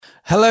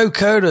Hello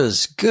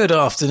coders, good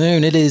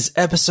afternoon. It is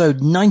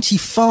episode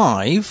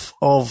 95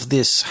 of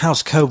this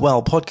House Code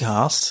Well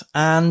podcast.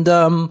 And,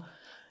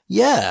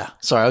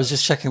 sorry, I was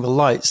just checking the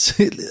lights.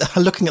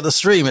 Looking at the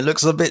stream, it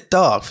looks a bit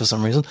dark for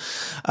some reason.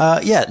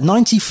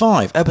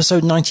 95,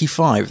 episode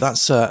 95.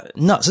 That's,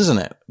 nuts, isn't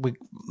it? We're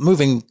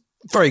moving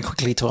very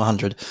quickly to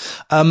 100.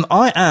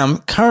 I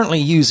am currently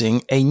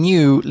using a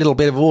new little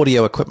bit of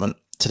audio equipment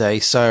today,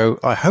 so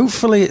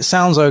hopefully it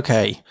sounds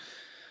okay.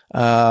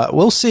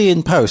 We'll see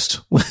in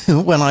post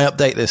when I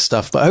update this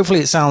stuff, but hopefully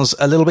it sounds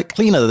a little bit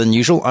cleaner than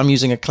usual. I'm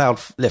using a cloud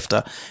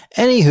lifter.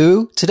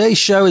 Anywho, today's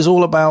show is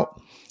all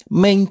about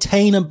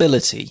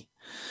maintainability,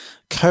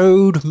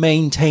 code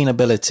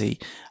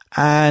maintainability.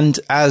 And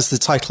as the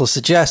title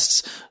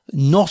suggests,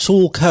 not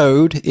all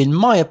code, in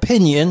my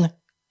opinion,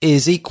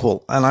 is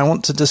equal. And I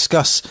want to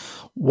discuss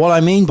what I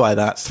mean by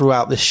that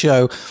throughout this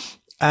show.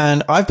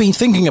 And I've been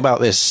thinking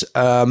about this,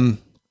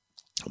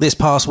 this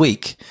past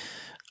week,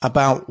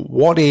 about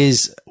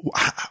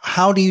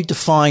how do you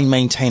define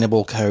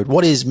maintainable code?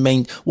 What is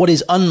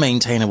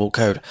unmaintainable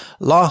code?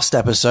 Last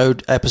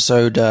episode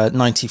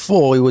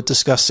 94, we were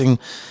discussing,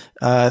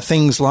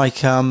 things like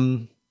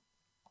PHPMD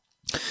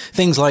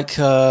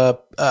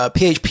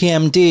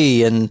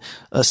and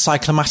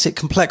cyclomatic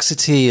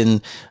complexity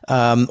and,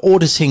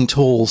 auditing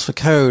tools for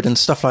code and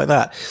stuff like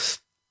that.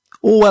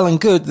 All well and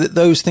good that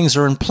those things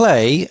are in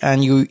play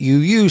and you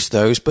use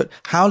those, but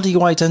how do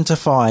you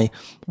identify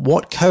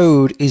what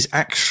code is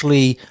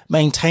actually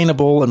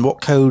maintainable and what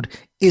code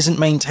isn't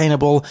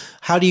maintainable?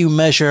 How do you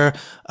measure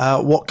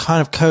what kind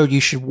of code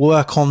you should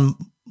work on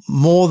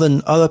more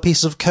than other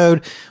pieces of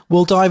code?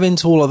 We'll dive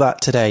into all of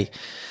that today.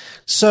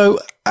 So,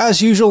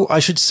 as usual, I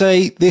should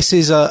say this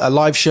is a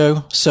live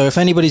show. So if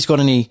anybody's got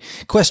any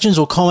questions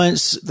or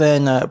comments,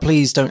 then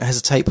please don't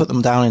hesitate. Put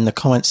them down in the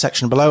comments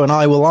section below and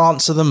I will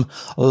answer them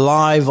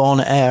live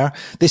on air.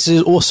 This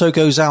also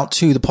goes out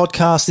to the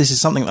podcast. This is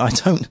something that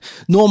I don't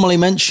normally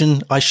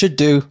mention. I should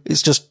do.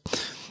 It's just,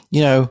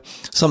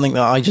 something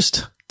that I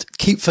just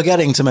keep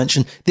forgetting to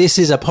mention. This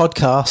is a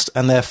podcast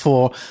and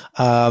therefore,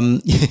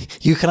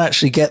 you can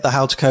actually get the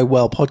How to Code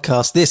Well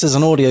podcast. This is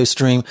an audio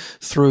stream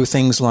through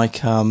things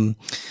like,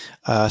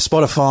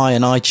 Spotify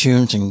and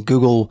iTunes and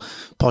Google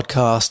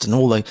Podcast and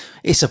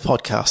it's a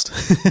podcast.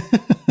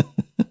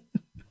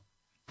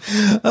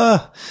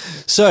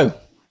 So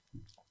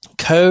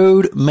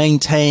code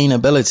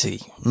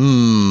maintainability.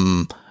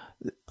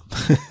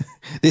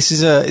 This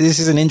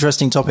is an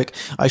interesting topic.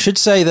 I should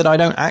say that I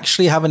don't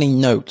actually have any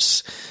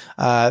notes.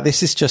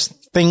 This is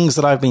just things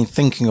that I've been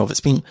thinking of.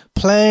 It's been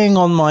playing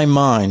on my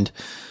mind.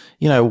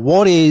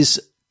 What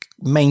is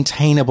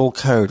maintainable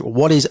code?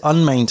 What is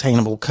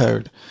unmaintainable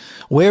code?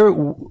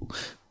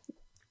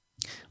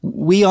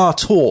 We are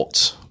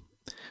taught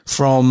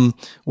from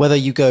whether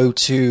you go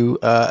to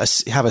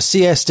have a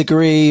CS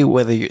degree,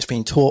 whether it's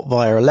being taught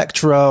via a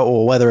lecturer,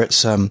 or whether it's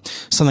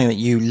something that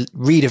you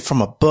read it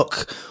from a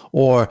book,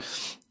 or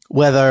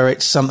whether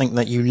it's something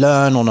that you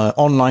learn on an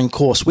online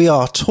course. We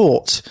are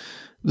taught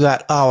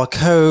that our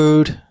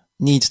code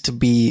needs to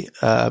be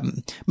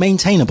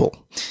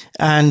maintainable,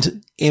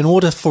 and in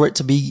order for it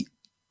to be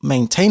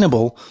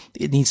maintainable,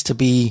 it needs to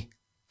be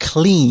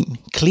clean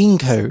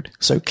code.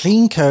 So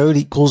clean code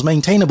equals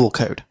maintainable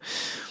code.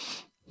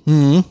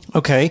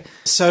 Okay.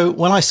 So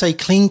when I say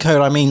clean code,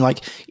 I mean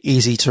like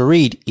easy to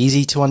read,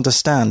 easy to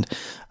understand,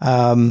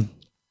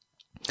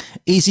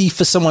 easy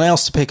for someone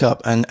else to pick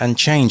up and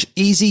change,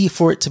 easy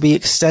for it to be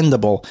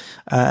extendable,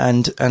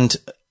 and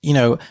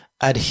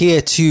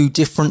adhere to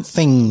different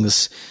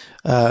things,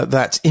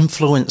 that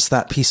influence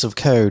that piece of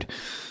code.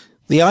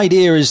 The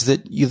idea is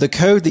that the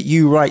code that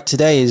you write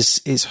today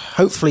is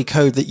hopefully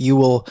code that you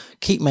will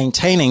keep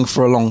maintaining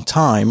for a long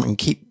time and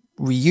keep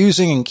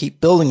reusing and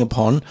keep building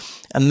upon.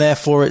 And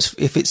therefore,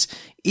 if it's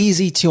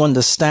easy to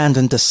understand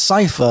and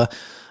decipher,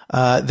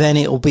 then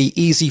it will be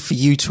easy for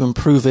you to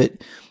improve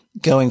it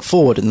going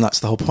forward. And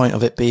that's the whole point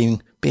of it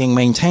being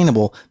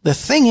maintainable. The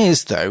thing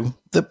is, though,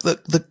 the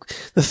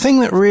thing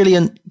that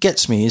really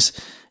gets me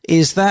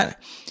is that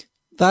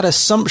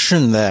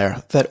assumption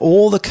there that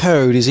all the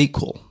code is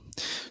equal.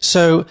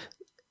 So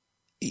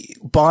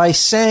by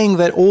saying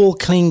that all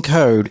clean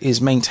code is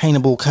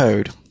maintainable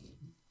code,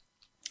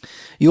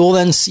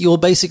 you're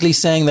basically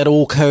saying that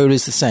all code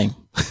is the same.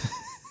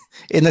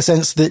 In the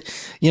sense that,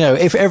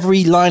 if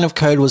every line of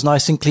code was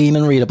nice and clean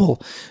and readable,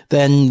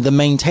 then the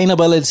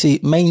the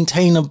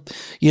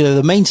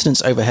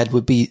maintenance overhead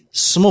would be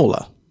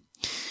smaller,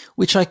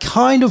 which I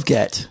kind of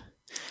get.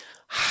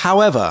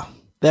 However,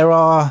 there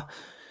are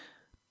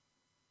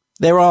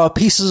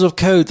pieces of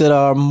code that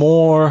are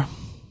more,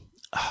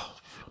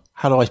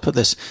 how do I put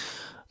this?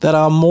 That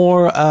are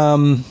more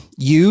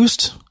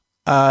used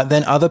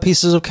than other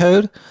pieces of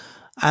code,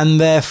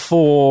 and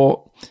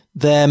therefore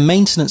their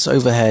maintenance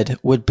overhead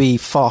would be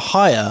far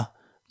higher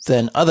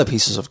than other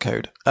pieces of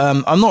code.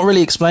 I'm not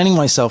really explaining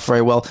myself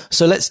very well,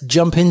 so let's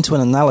jump into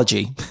an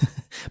analogy.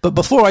 But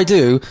before I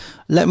do,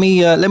 let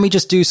me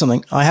just do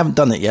something. I haven't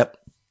done it yet.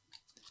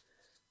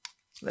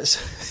 Let's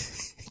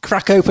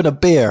crack open a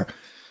beer.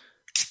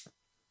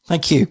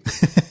 Thank you.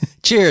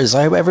 Cheers.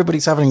 I hope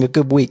everybody's having a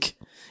good week.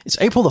 It's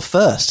April the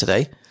 1st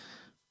today.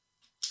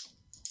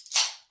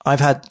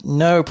 I've had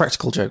no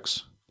practical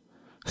jokes.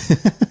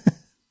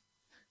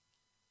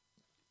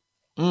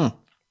 So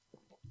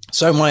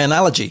my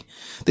analogy,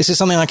 this is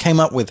something I came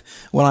up with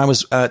when I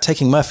was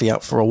taking Murphy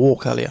out for a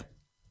walk earlier.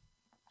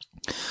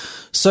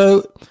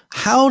 So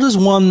how does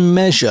one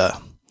measure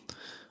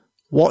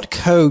what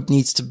code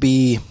needs to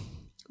be,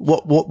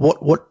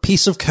 what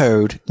piece of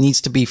code needs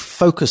to be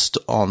focused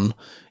on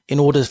in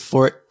order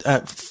for it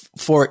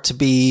to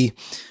be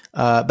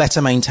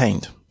better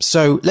maintained?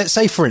 So let's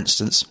say for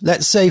instance,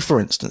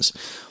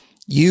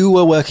 you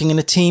were working in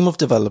a team of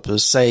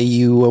developers. Say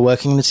you were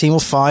working in a team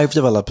of 5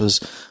 developers,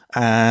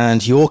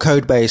 and your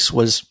code base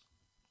was,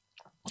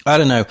 I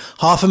don't know,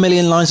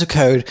 500,000 lines of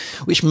code,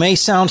 which may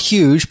sound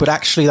huge, but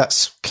actually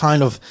that's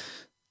kind of,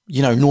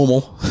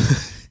 normal.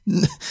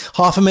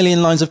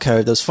 500,000 lines of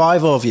code. There's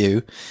 5 of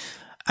you,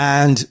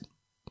 and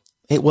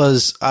it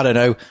was, I don't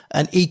know,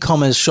 an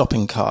e-commerce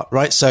shopping cart,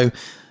 right? So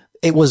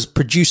it was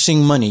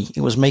producing money.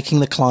 It was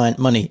making the client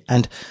money.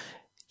 And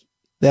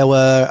there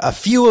were a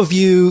few of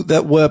you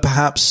that were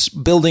perhaps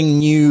building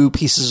new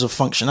pieces of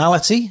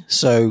functionality,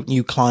 so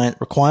new client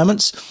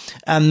requirements.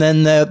 And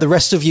then the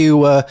rest of you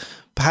were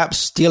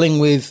perhaps dealing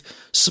with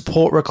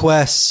support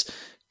requests,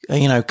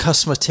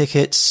 customer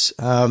tickets,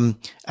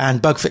 and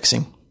bug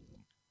fixing.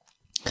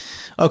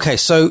 Okay.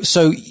 So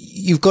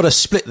you've got a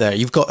split there.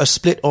 You've got a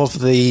split of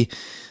the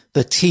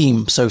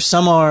team. So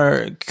some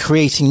are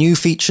creating new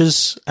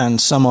features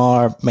and some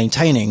are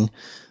maintaining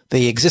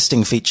the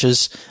existing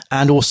features,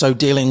 and also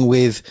dealing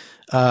with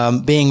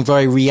being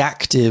very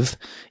reactive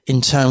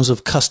in terms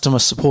of customer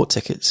support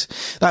tickets.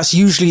 That's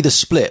usually the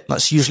split.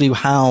 That's usually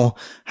how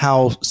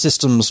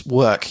systems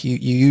work. You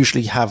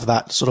usually have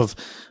that sort of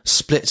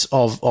split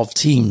of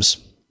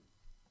teams.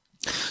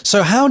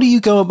 So how do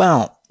you go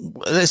about?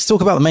 Let's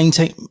talk about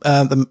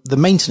the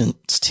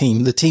maintenance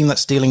team, the team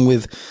that's dealing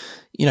with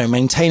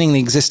maintaining the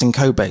existing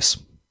code base.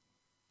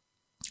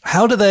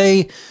 How do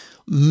they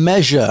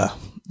measure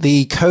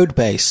the code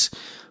base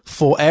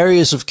for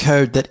areas of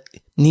code that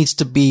needs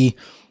to be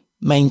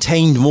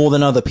maintained more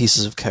than other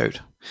pieces of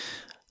code?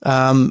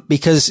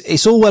 Because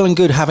it's all well and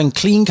good having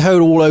clean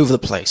code all over the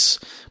place,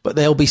 but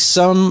there'll be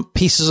some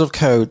pieces of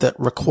code that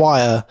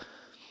require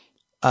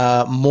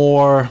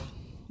more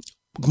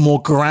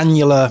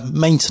granular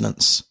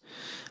maintenance.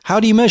 How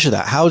do you measure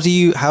that? How do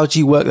you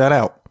work that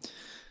out?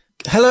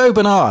 Hello,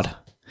 Bernard.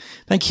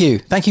 Thank you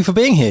for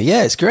being here.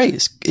 Yeah, it's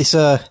great. It's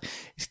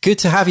good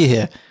to have you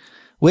here.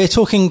 We're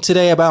talking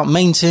today about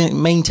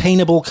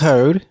maintainable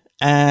code,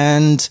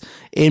 and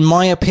in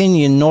my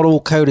opinion, not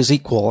all code is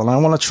equal. And I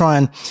want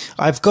to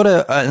I've got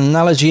an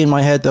analogy in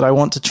my head that I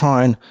want to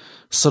try and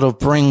sort of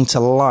bring to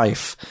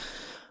life.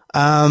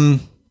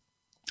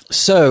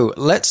 So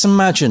let's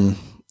imagine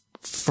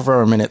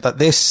for a minute that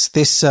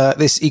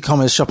this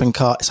e-commerce shopping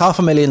cart is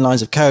 500,000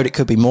 lines of code. It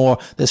could be more.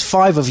 There's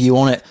 5 of you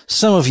on it.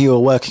 Some of you are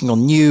working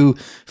on new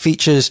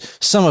features.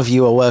 Some of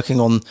you are working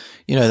on,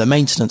 the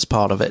maintenance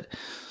part of it.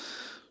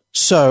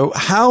 So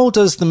how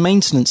does the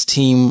maintenance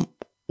team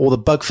or the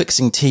bug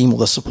fixing team or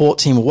the support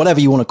team or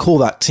whatever you want to call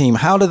that team,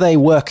 how do they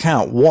work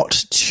out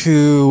what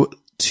to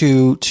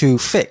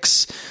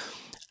fix?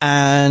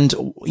 And,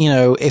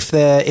 if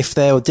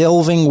they're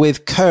delving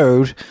with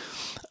code,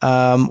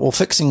 or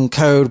fixing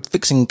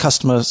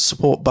customer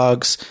support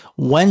bugs,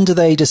 when do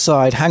they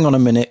decide, hang on a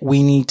minute,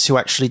 we need to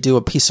actually do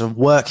a piece of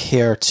work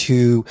here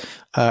to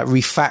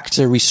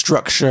refactor,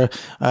 restructure,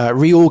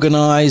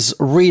 reorganize,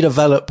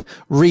 redevelop,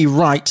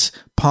 rewrite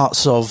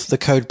parts of the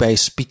code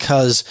base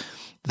because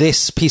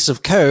this piece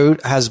of code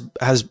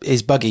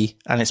is buggy,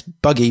 and it's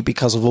buggy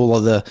because of all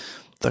of the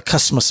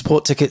customer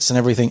support tickets and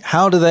everything.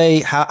 How do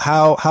they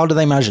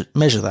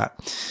measure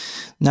that?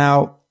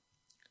 Now,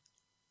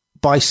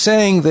 by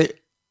saying that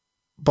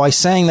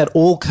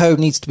all code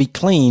needs to be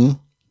clean,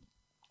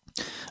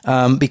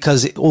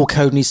 because all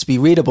code needs to be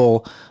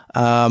readable,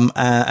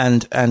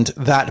 and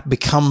that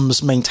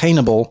becomes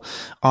maintainable,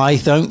 I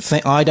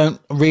don't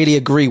really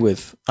agree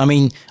with. I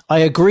mean, I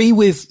agree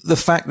with the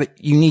fact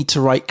that you need to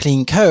write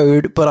clean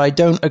code, but I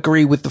don't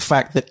agree with the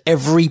fact that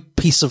every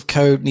piece of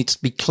code needs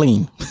to be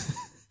clean.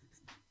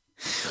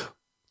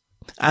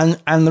 And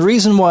the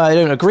reason why I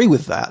don't agree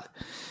with that,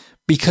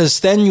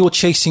 because then you're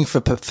chasing for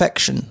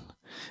perfection.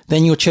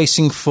 Then you're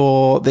chasing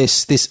for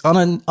this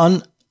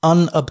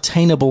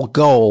unobtainable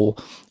goal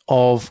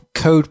of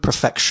code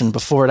perfection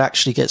before it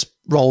actually gets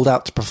rolled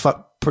out to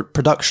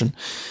production.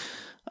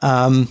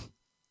 And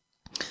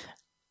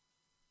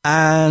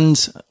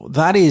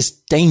that is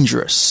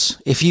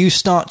dangerous. If you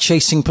start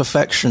chasing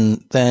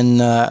perfection, then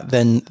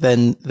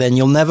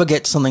you'll never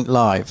get something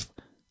live.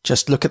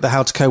 Just look at the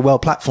How to Code Well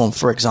platform,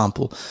 for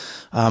example.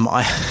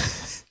 I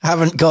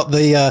haven't got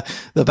the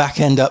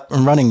back end up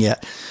and running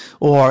yet,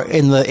 or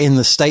in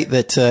the state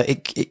that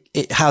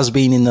it has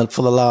been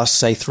for the last,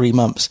 say, 3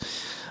 months.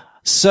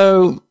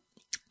 So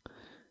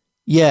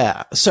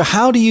yeah. So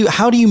how do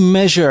you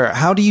measure?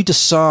 How do you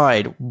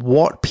decide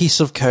what piece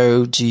of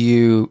code do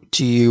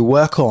you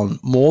work on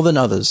more than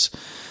others?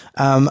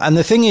 And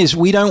the thing is,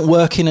 we don't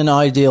work in an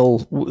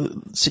ideal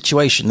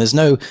situation. There's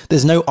no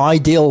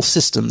ideal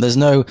system. There's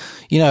no,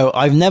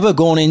 I've never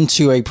gone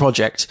into a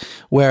project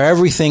where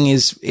everything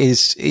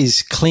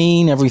is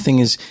clean. Everything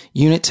is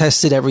unit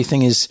tested.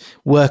 Everything is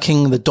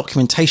working. The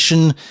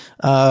documentation,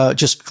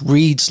 just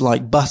reads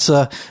like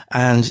butter,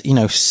 and,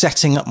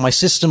 setting up my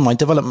system, my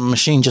development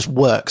machine just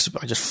works.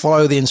 I just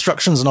follow the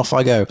instructions and off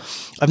I go.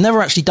 I've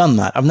never actually done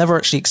that. I've never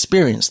actually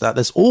experienced that.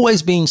 There's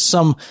always been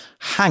some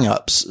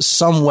hang-ups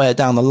somewhere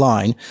down the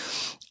line.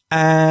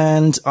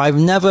 And I've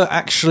never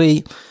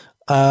actually,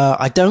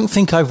 I don't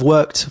think I've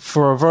worked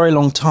for a very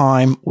long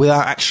time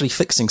without actually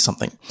fixing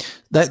something.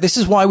 This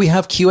is why we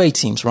have QA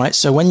teams, right?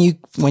 So when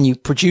you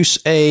produce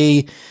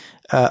a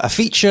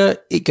feature,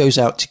 it goes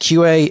out to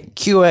QA.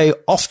 QA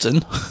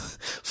often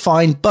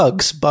find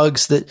bugs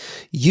that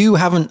you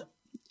haven't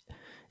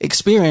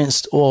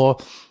experienced, or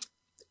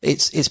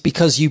it's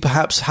because you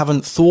perhaps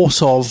haven't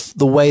thought of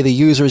the way the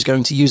user is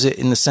going to use it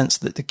in the sense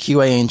that the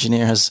QA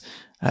engineer has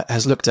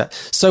looked at.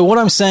 So what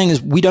I'm saying is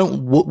we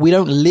don't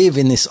live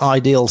in this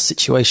ideal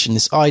situation,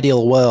 this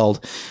ideal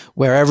world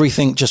where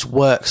everything just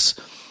works,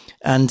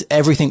 and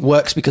everything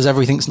works because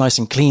everything's nice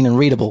and clean and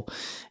readable.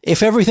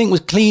 If everything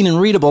was clean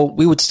and readable,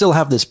 we would still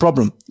have this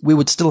problem. We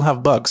would still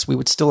have bugs. We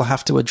would still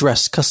have to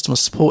address customer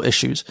support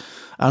issues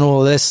and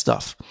all of this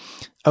stuff.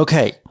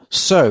 Okay.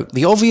 So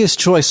the obvious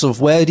choice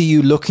of where do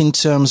you look in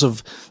terms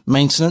of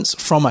maintenance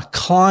from a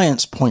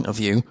client's point of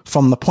view,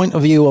 from the point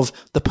of view of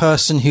the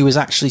person who is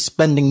actually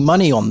spending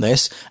money on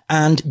this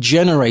and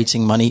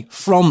generating money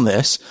from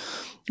this,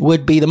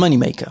 would be the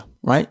moneymaker,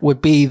 right? Would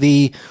be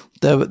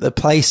the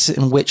place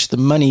in which the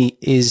money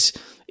is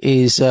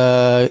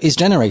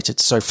generated.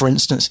 So for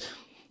instance,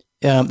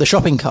 the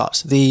shopping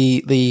carts,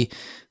 the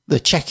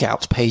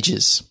checkout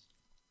pages.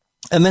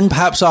 And then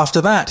perhaps after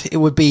that, it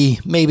would be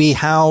maybe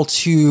how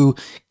to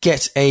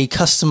get a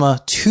customer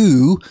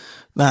to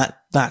that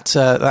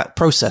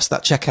process,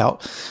 that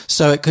checkout.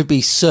 So it could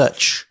be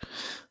search.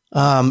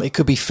 It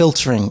could be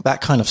filtering,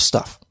 that kind of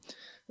stuff.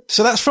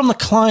 So that's from the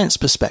client's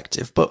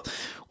perspective. But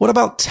what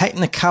about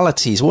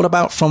technicalities? What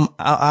about from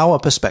our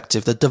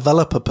perspective, the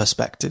developer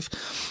perspective?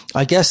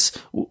 I guess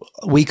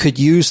we could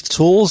use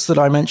tools that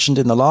I mentioned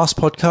in the last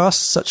podcast,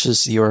 such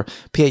as your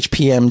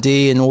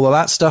PHPMD and all of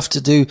that stuff, to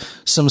do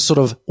some sort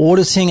of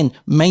auditing and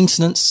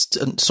maintenance,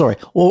 or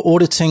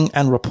auditing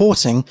and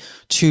reporting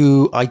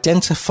to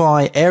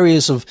identify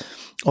areas of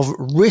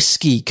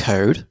risky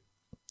code.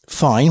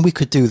 Fine, we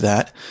could do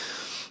that.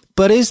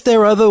 But is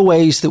there other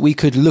ways that we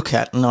could look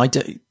at? And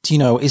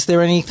is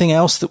there anything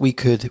else that we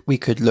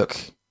could look?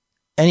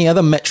 Any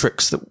other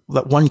metrics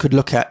that one could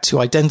look at to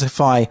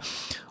identify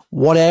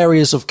what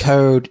areas of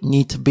code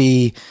need to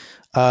be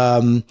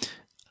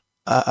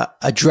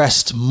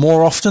addressed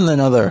more often than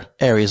other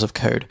areas of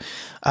code?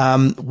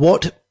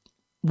 What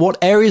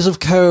areas of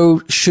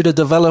code should a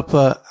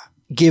developer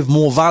give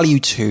more value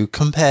to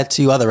compared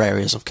to other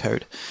areas of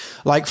code?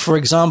 Like, for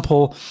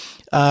example,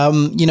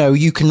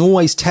 you can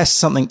always test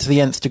something to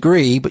the nth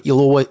degree, but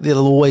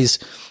there'll always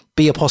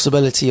be a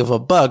possibility of a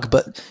bug.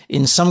 But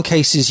in some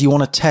cases, you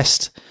want to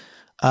test,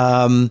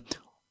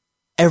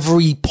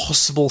 every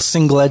possible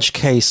single edge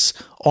case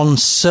on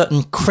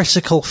certain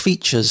critical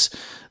features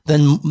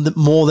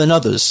more than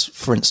others,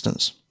 for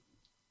instance.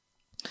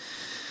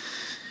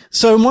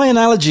 So my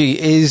analogy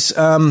is,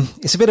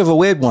 it's a bit of a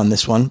weird one,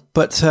 this one,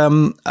 but,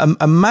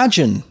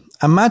 imagine,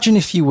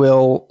 if you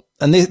will,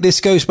 and this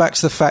goes back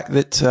to the fact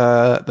that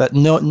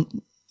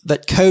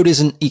code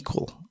isn't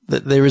equal,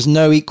 that there is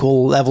no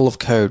equal level of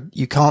code.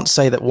 You can't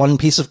say that one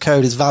piece of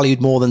code is valued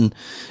more than,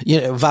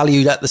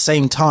 valued at the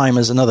same time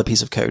as another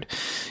piece of code.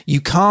 You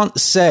can't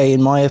say,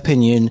 in my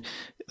opinion,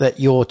 that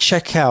your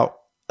checkout,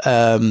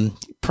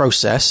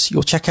 process,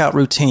 your checkout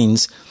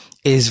routines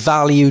is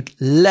valued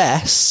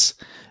less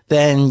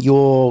than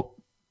your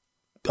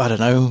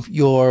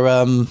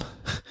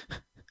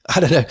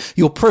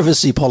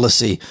privacy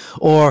policy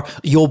or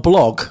your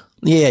blog.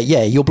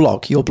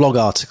 Your blog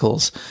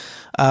articles.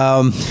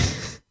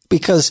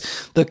 Because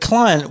the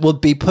client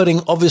would be putting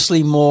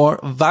obviously more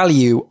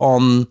value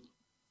on,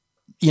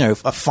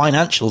 a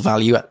financial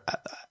value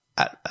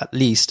at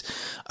least,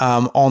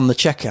 on the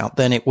checkout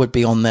than it would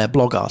be on their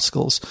blog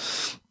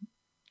articles.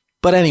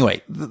 But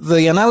anyway,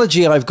 the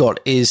analogy I've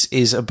got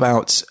is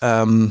about,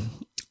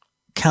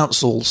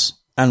 councils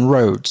and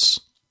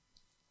roads.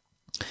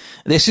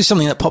 This is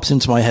something that popped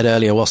into my head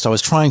earlier whilst I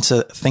was trying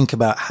to think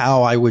about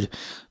how I would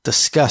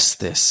discuss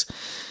this.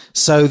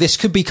 So this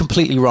could be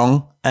completely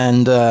wrong,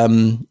 and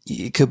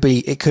it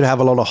could have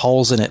a lot of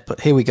holes in it,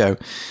 but here we go.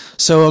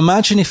 So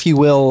imagine, if you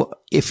will,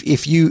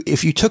 if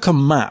you took a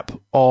map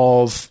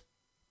of,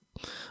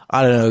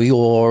 I don't know,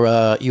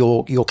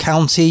 your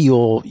county,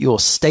 your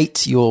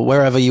state, your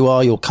wherever you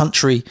are, your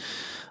country,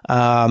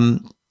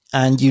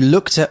 and you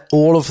looked at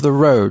all of the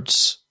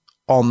roads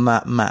on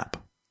that map.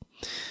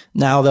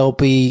 Now there'll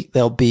be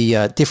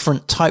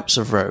different types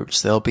of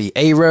roads. There'll be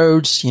A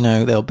roads,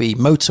 there'll be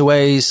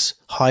motorways,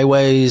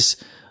 highways,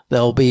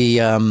 there'll be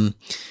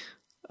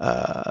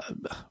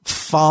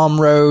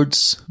farm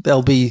roads,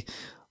 there'll be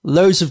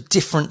loads of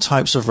different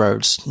types of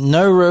roads.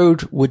 No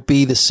road would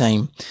be the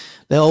same.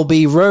 There'll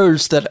be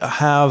roads that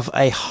have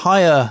a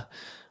higher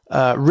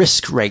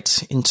risk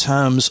rate in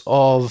terms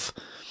of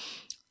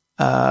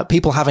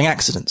people having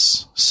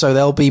accidents. So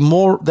there'll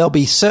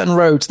be certain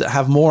roads that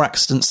have more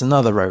accidents than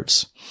other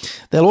roads.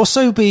 There'll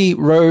also be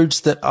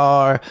roads that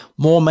are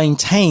more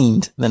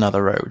maintained than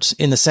other roads,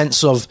 in the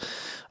sense of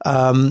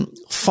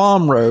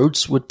farm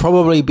roads would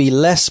probably be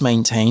less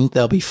maintained.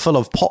 They'll be full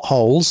of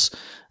potholes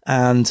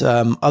and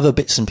other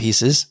bits and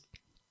pieces,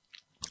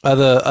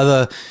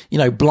 other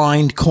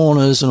blind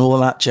corners and all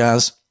of that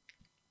jazz,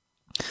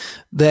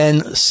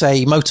 than,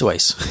 say,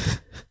 motorways.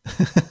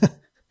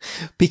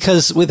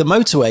 Because with a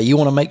motorway, you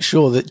want to make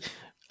sure that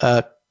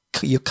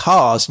your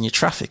cars and your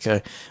traffic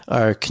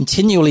are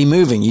continually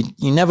moving.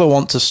 You never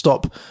want to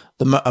stop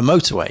a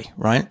motorway,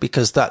 right?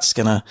 Because that's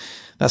gonna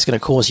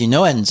cause you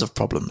no ends of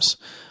problems.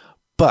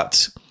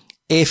 But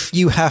if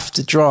you have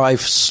to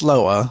drive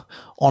slower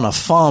on a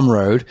farm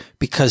road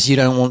because you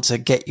don't want to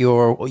get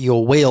your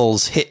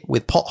wheels hit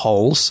with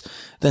potholes,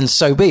 then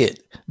so be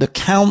it. The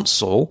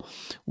council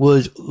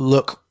would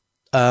want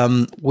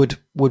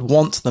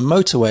the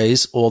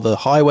motorways or the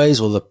highways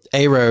or the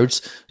A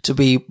roads to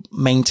be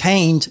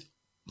maintained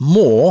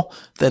more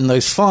than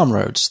those farm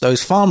roads.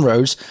 Those farm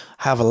roads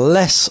have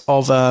less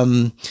of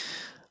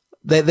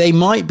they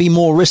might be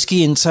more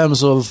risky in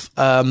terms of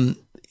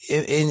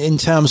in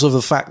terms of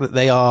the fact that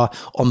they are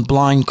on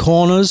blind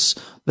corners.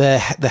 The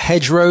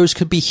hedgerows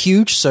could be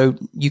huge, so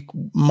you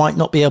might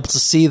not be able to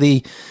see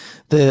the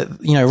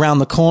around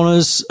the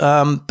corners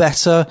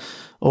better,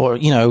 or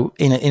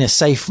in a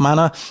safe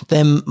manner.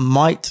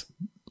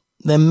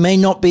 There may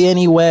not be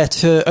anywhere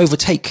to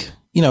overtake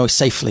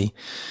safely.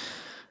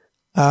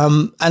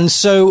 And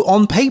so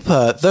on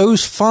paper,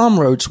 those farm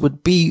roads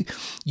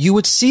you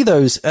would see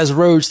those as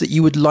roads that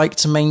you would like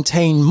to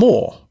maintain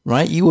more,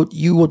 right? You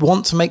would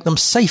want to make them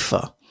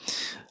safer.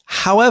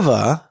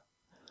 However,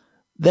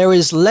 there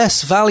is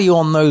less value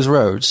on those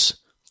roads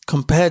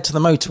compared to the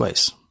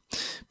motorways,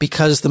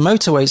 because the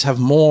motorways have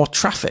more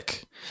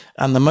traffic,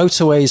 and the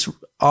motorways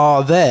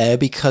are there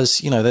because,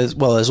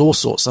 there's all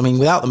sorts. I mean,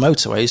 without the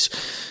motorways,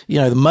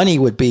 the money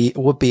would be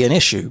an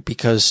issue,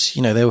 because,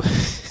 there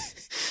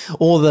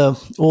all the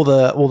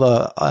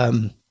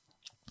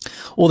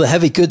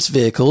heavy goods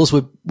vehicles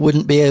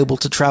wouldn't be able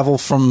to travel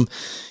from,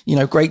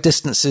 great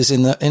distances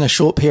in a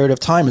short period of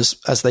time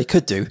as they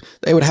could do.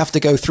 They would have to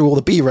go through all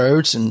the B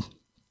roads and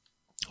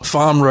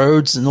farm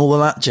roads and all of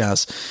that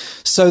jazz.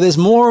 So there's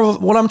more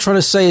of what I'm trying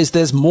to say is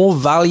there's more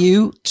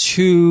value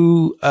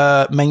to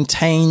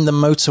maintain the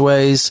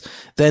motorways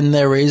than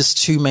there is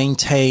to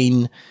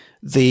maintain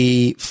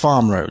the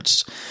farm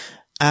roads.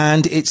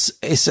 And it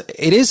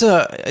is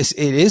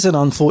an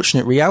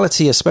unfortunate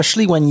reality,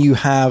 especially when you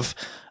have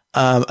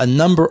a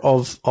number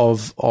of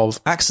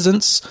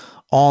accidents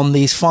on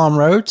these farm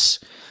roads,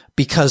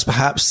 because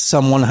perhaps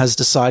someone has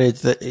decided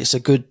that it's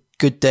a good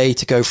day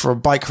to go for a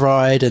bike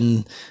ride,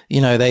 and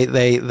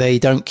they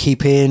don't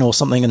keep in or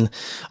something, and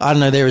I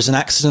don't know, there is an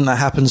accident that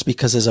happens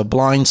because there's a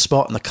blind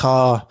spot and the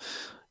car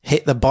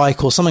hit the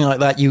bike or something like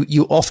that.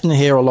 You often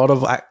hear a lot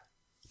of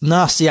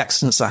nasty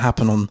accidents that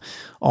happen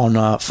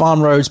on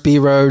farm roads, B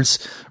roads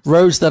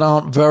that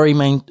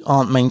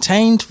aren't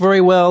maintained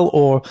very well,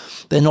 or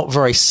they're not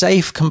very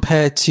safe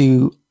compared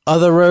to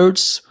other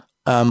roads,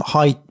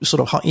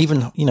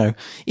 even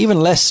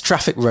less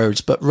traffic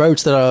roads, but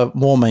roads that are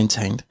more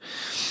maintained.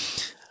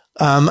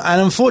 And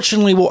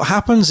unfortunately, what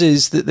happens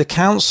is that the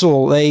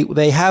council,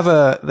 they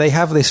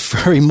have this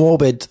very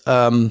morbid,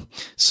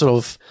 sort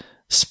of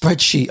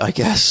spreadsheet, I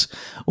guess,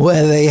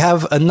 where they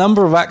have a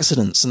number of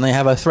accidents and they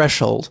have a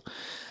threshold,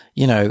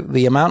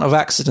 the amount of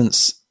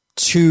accidents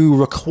to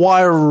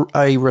require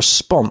a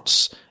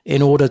response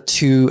in order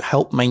to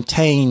help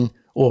maintain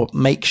or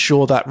make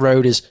sure that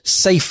road is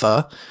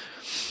safer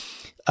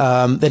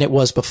than it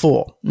was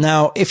before.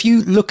 Now, if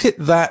you look at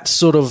that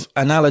sort of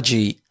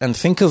analogy and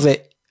think of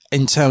it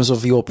in terms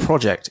of your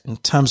project, in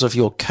terms of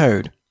your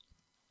code,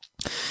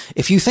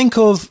 if you think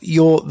of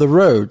the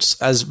roads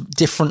as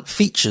different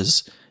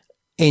features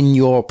in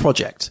your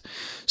project.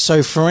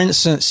 So for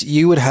instance,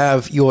 you would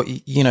have the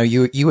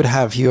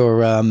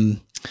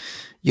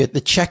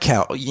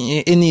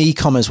checkout in the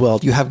e-commerce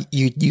world. Your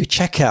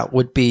checkout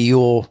would be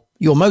your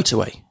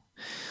motorway.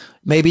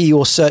 Maybe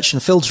your search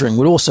and filtering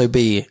would also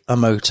be a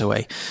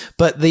motorway.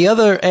 But the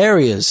other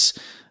areas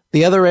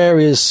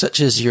such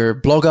as your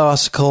blog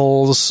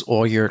articles,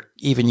 or your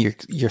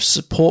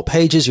support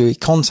pages, your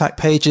contact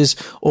pages,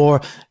 or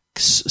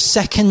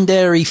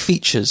secondary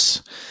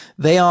features,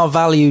 they are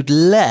valued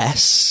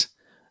less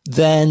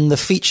than the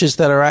features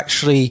that are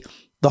actually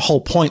the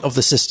whole point of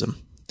the system.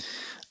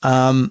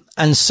 And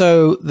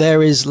so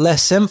there is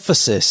less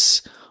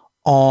emphasis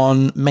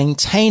on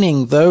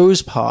maintaining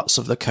those parts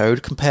of the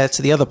code compared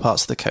to the other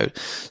parts of the code.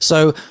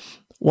 So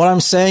what I'm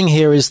saying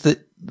here is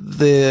that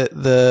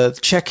the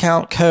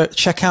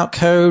checkout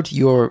code,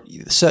 your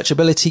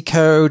searchability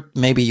code,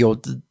 maybe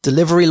your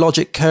delivery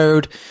logic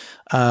code,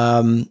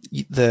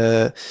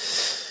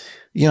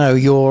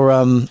 your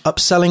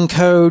upselling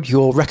code,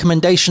 your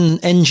recommendation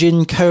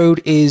engine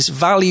code is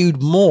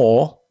valued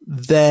more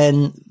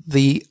than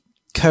the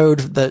code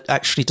that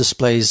actually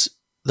displays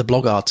the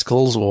blog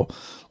articles or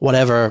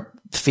whatever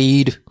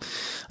feed,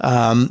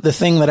 the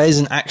thing that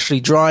isn't actually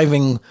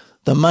driving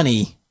the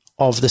money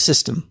of the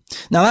system.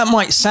 Now, that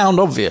might sound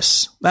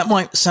obvious. That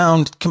might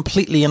sound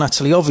completely and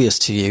utterly obvious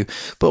to you.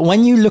 But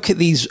when you look at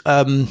these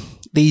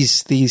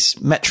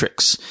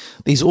metrics,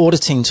 these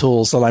auditing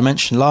tools that I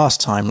mentioned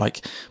last time,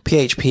 like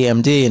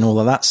PHPMD and all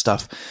of that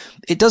stuff,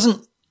 it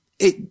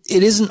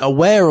isn't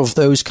aware of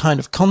those kind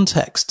of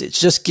context. It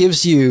just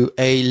gives you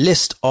a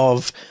list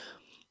of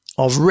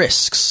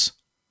risks.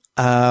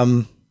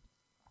 And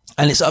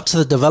it's up to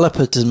the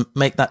developer to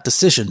make that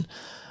decision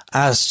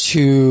as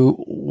to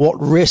what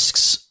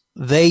risks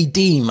they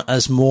deem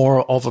as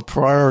more of a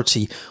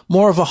priority,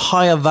 more of a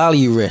higher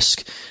value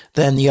risk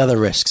than the other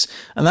risks.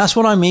 And that's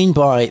what I mean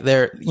by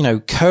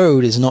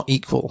code is not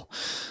equal.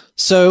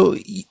 So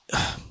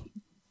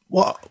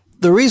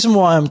the reason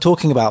why I'm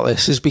talking about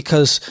this is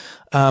because,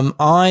 there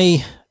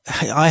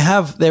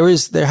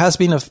has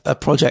been a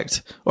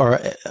project or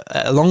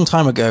a long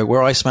time ago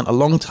where I spent a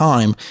long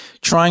time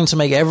trying to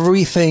make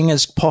everything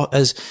as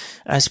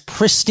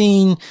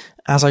pristine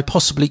as I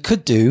possibly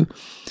could do.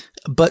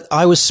 But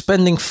I was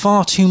spending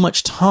far too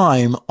much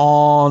time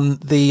on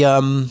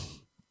the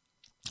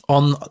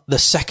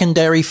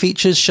secondary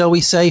features, shall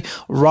we say,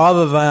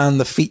 rather than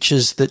the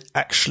features that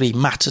actually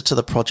matter to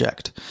the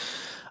project.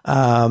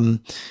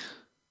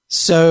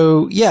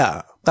 So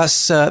yeah,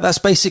 that's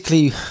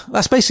basically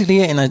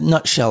it in a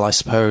nutshell, I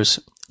suppose.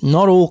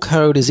 Not all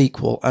code is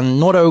equal, and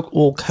not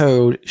all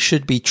code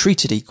should be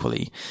treated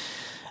equally.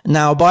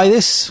 Now, by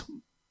this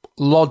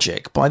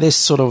logic, by this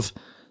sort of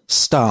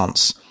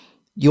stance,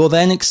 you're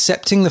then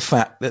accepting the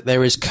fact that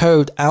there is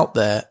code out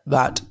there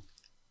that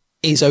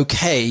is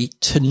okay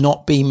to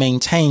not be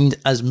maintained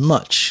as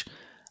much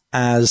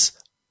as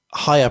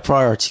higher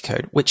priority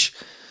code, which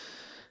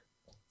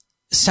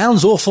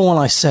sounds awful when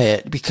I say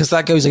it, because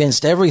that goes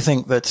against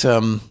everything that,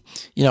 I'm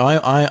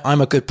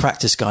a good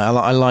practice guy.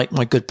 I like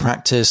my good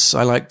practice.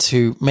 I like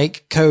to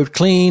make code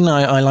clean.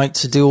 I like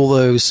to do all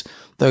those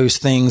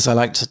things. I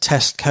like to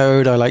test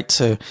code. I like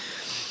to,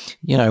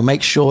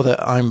 make sure that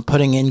I'm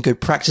putting in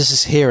good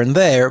practices here and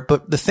there.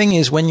 But the thing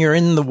is, when you're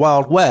in the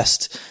Wild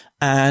West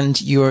and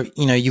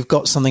you've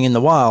got something in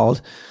the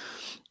wild,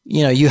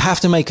 you have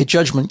to make a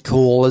judgment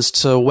call as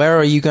to where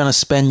are you going to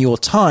spend your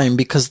time,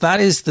 because that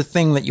is the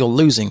thing that you're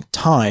losing,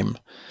 time.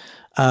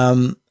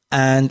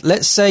 And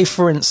let's say,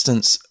 for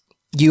instance,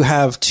 you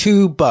have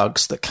two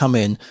bugs that come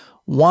in.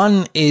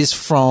 One is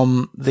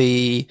from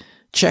the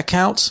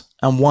checkout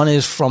and one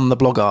is from the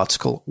blog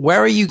article. Where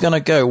are you going to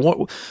go?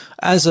 What,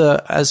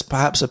 as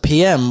perhaps a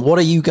PM, what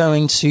are you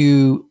going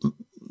to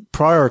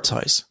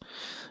prioritize?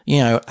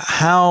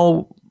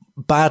 How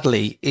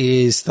badly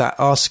is that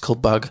article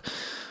bug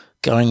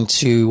going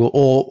to,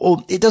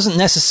 or it doesn't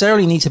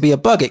necessarily need to be a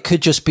bug. It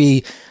could just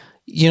be,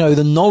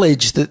 the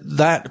knowledge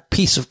that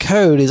piece of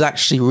code is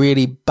actually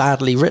really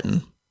badly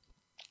written.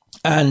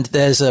 And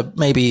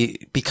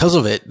maybe because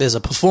of it, there's a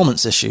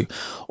performance issue,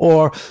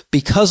 or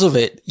because of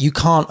it, you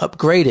can't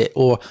upgrade it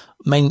or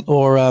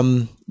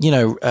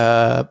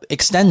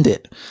extend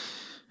it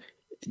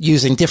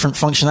using different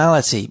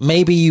functionality.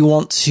 Maybe you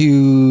want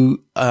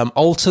to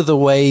alter the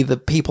way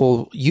that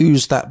people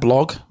use that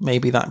blog.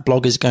 Maybe that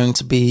blog is going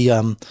to be,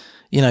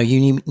 you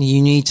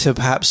need to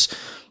perhaps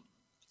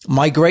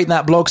migrate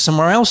that blog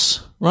somewhere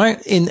else, right?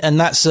 And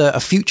that's a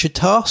future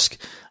task.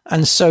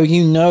 And so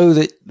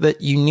that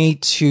you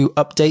need to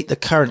update the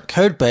current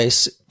code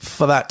base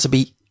for that to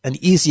be an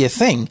easier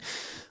thing.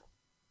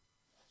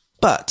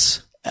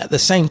 But at the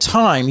same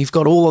time, you've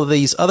got all of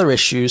these other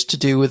issues to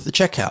do with the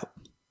checkout.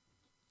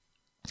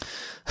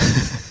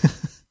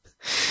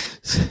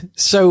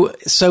 So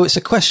it's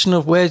a question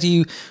of where do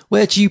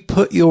you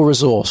put your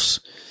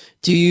resource?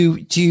 Do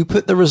you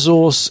put the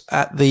resource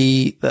at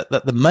the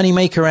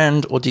moneymaker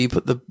end, or do you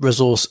put the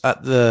resource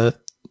at the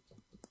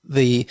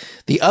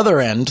other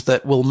end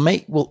that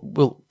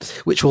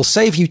which will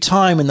save you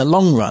time in the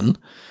long run?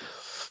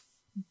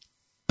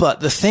 But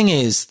the thing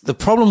is, the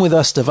problem with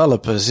us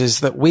developers is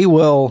that we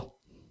will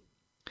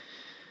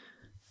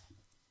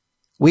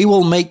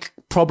make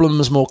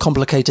problems more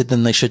complicated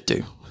than they should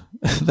do,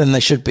 than they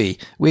should be.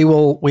 We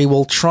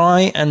will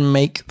try and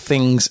make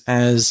things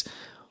as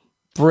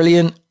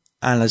brilliant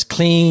and as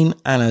clean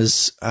and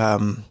as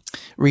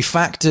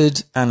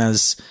refactored and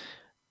as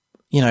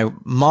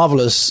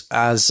marvelous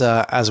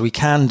as we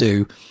can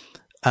do.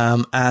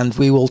 And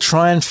we will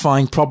try and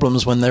find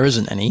problems when there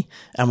isn't any,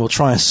 and we'll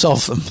try and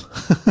solve them.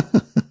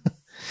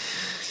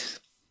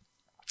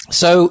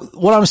 So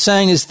what I'm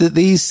saying is that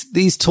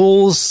these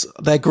tools,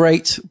 they're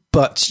great,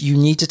 but you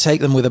need to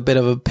take them with a bit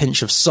of a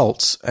pinch of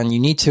salt, and you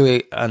need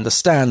to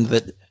understand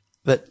that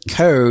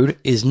code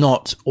is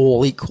not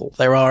all equal.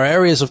 There are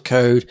areas of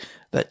code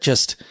that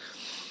just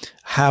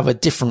have a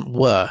different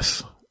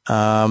worth.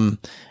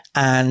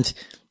 And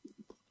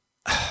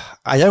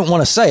I don't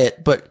want to say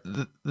it, but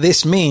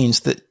this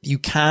means that you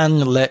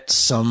can let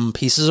some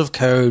pieces of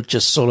code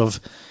just sort of,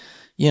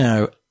 you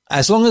know,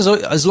 as long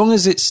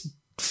as it's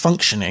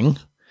functioning,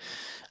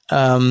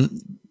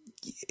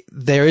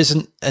 there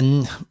isn't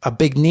a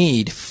big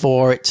need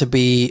for it to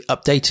be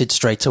updated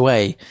straight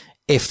away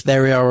if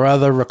there are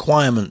other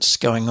requirements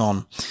going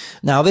on.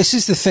 Now, this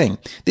is the thing.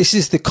 This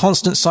is the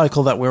constant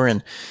cycle that we're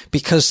in,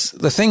 because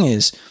the thing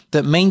is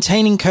that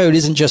maintaining code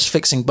isn't just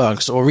fixing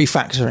bugs or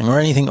refactoring or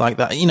anything like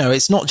that. You know,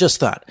 it's not just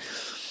that.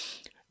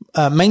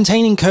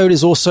 Maintaining code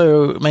is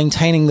also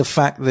maintaining the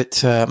fact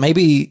that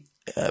maybe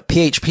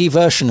PHP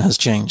version has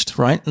changed,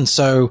 right? And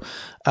so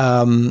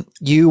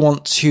you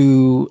want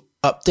to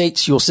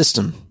update your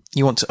system.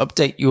 You want to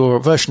update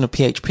your version of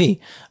PHP,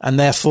 and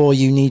therefore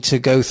you need to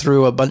go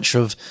through a bunch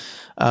of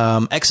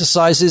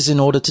exercises in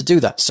order to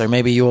do that. So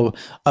maybe you're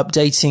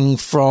updating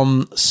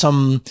from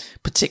some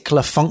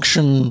particular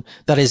function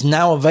that is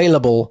now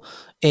available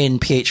in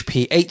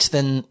PHP 8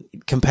 than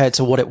compared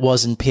to what it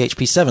was in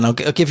PHP 7. I'll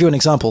give you an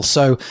example.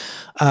 So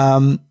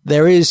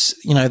there is,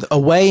 you know, a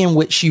way in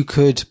which you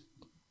could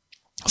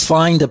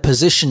find a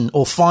position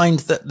or find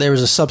that there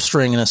is a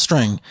substring in a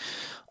string.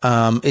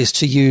 Is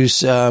to use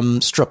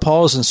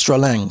strpos and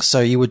strlen. So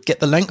you would get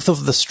the length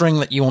of the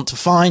string that you want to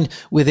find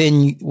get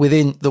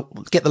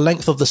the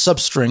length of the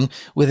substring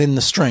within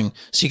the string.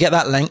 So you get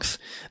that length,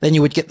 then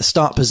you would get the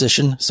start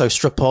position, so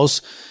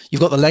strpos. You've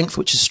got the length,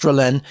 which is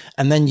strlen,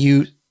 and then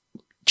you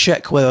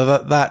check whether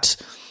that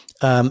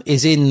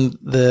is in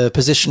the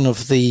position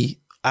of the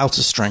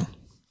outer string.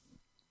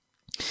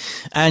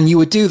 And you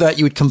would do that.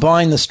 You would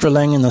combine the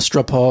strlen and the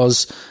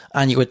strpos,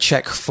 and you would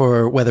check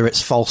for whether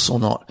it's false or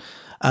not.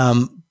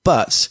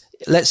 But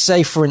let's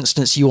say, for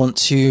instance, you want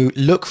to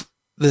look.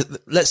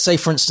 Let's say,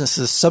 for instance,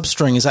 the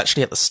substring is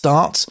actually at the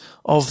start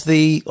of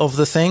the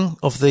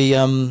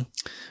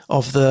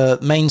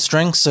main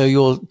string. So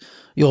your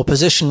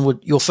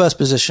first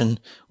position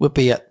would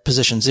be at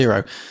position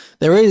 0.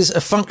 There is a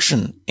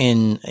function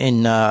in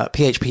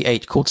PHP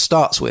 8 called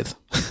starts with,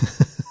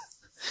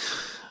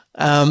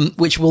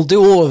 which will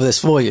do all of this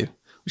for you.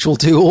 Which will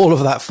do all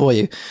of that for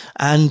you,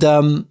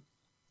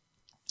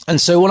 and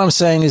so what I'm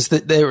saying is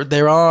that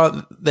there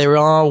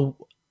are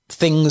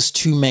things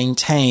to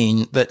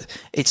maintain that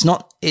it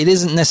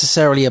isn't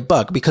necessarily a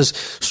bug, because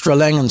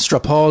strlen and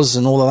strpos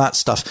and all of that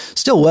stuff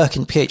still work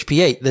in PHP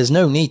 8. There's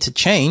no need to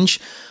change.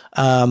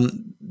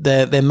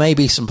 There may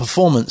be some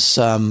performance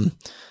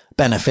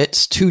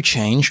benefits to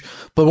change,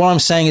 but what I'm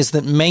saying is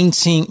that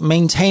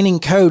maintaining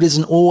code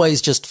isn't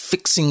always just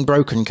fixing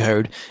broken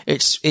code.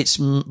 It's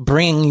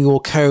bringing your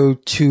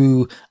code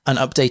to an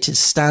updated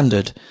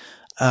standard.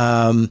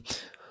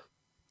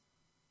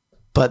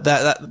 But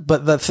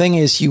the thing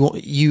is,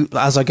 you,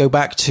 as I go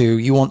back to,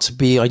 you want to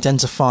be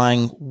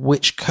identifying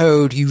which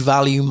code you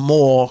value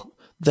more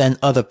than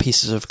other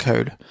pieces of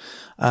code.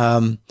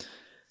 You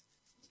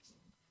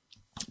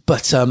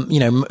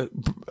know,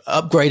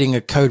 upgrading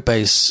a code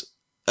base,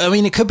 I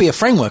mean, it could be a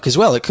framework as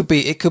well. It could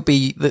be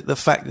the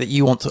fact that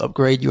you want to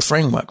upgrade your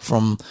framework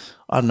from,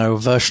 I don't know, a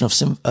version of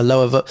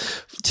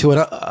to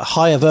a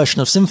higher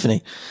version of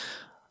Symfony.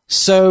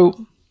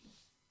 So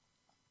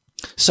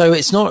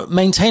it's not,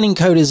 maintaining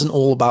code isn't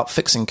all about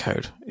fixing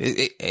code.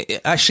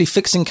 Actually,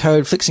 fixing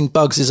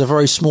bugs is a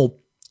very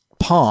small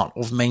part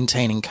of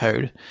maintaining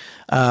code.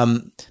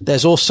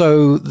 There's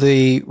also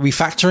the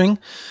refactoring.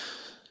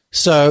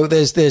 So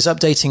there's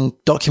updating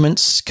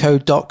documents,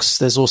 code docs.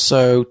 There's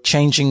also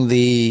changing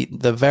the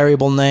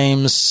variable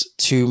names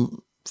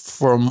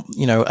from,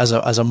 you know, as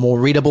a more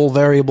readable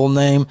variable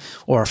name,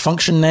 or a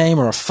function name,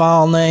 or a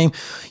file name.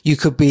 You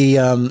could be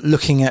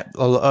looking at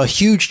a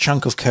huge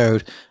chunk of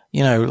code.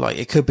 You know, like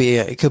it could be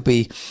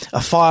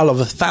a file of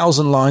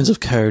 1,000 lines of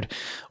code,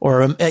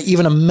 or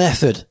even a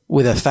method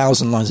with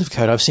 1,000 lines of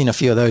code. I've seen a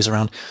few of those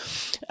around.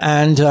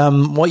 And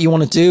what you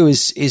want to do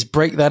is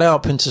break that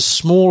up into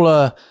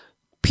smaller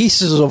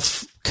pieces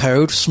of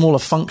code, smaller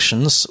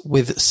functions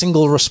with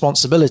single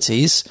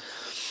responsibilities.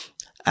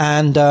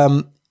 And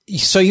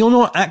so you're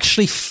not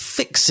actually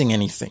fixing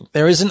anything.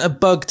 There isn't a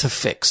bug to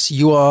fix.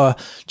 You are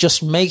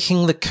just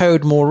making the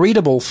code more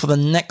readable for the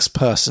next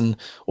person,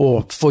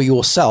 or for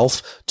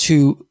yourself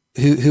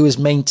who is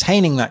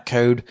maintaining that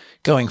code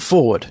going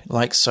forward.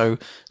 Like, so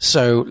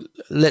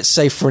let's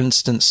say, for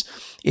instance,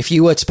 if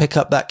you were to pick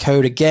up that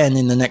code again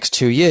in the next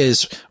 2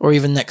 years, or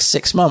even next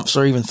 6 months,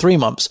 or even 3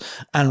 months,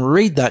 and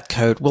read that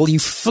code, will you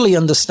fully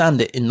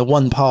understand it in the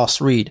one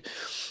pass read?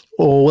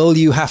 Or will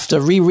you have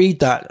to reread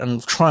that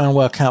and try and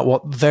work out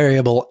what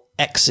variable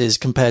X is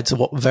compared to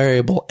what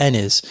variable N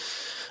is,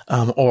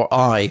 or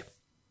I?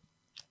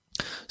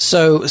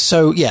 So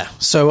yeah.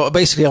 So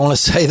basically, I want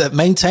to say that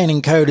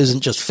maintaining code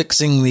isn't just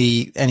fixing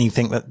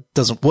anything that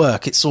doesn't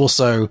work. It's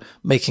also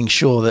making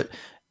sure that,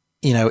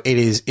 you know, it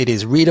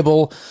is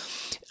readable,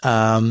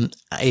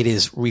 it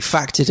is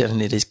refactored,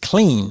 and it is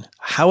clean.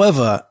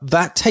 However,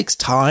 that takes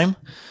time.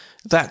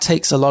 That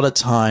takes a lot of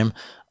time.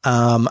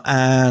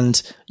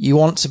 And you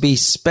want to be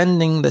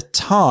spending the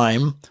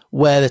time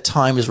where the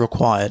time is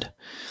required.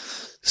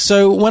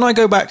 So when I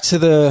go back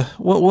to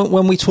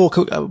when we talk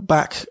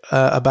back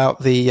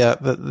about the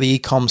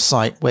ecom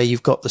site where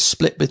you've got the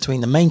split between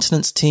the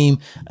maintenance team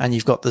and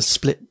you've got the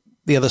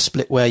other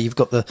split where you've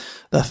got the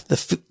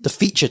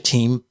feature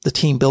team, the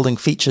team building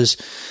features.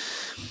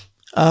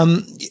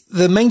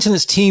 The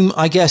maintenance team,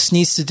 I guess,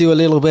 needs to do a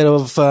little bit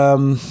of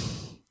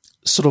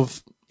sort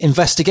of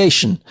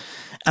investigation.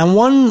 And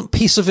one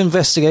piece of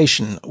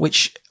investigation,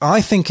 which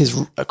I think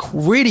is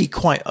really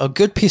quite a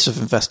good piece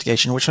of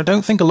investigation, which I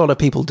don't think a lot of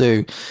people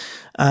do,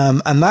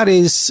 and that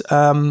is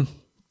to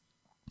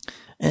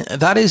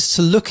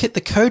look at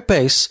the code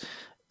base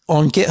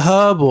on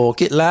GitHub or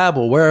GitLab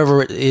or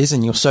wherever it is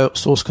in your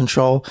source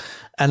control,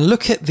 and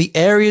look at the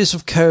areas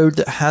of code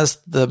that has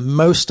the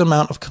most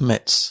amount of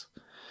commits,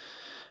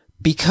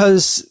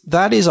 because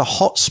that is a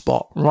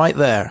hotspot right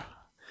there.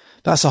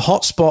 That's a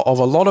hotspot of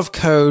a lot of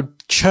code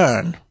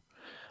churn.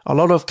 A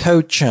lot of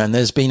code churn.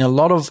 There's been a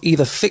lot of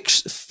either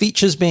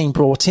features being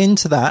brought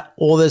into that,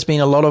 or there's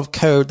been a lot of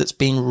code that's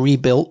been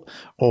rebuilt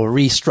or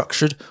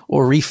restructured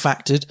or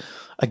refactored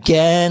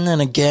again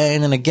and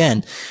again and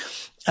again.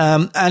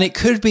 And it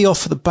could be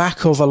off the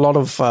back of a lot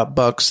of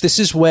bugs. This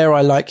is where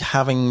I like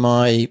having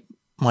my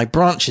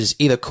branches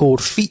either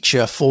called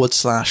feature /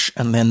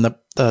 and then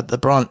the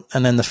branch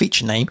and then the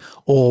feature name,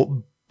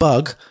 or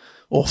bug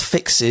or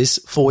fixes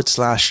 /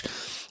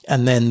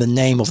 and then the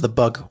name of the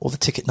bug or the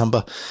ticket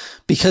number,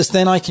 because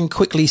then I can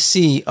quickly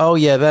see, oh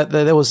yeah,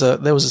 there was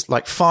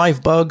like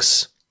 5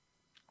 bugs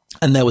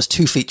and there was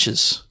 2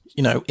 features,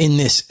 in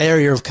this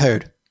area of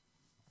code.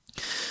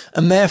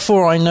 And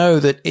therefore I know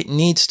that it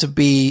needs to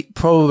be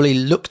probably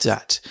looked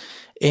at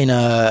in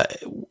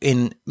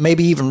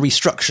maybe even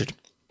restructured,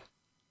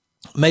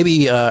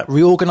 maybe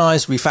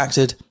reorganized,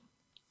 refactored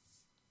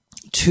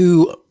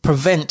to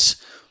prevent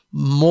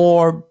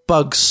more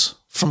bugs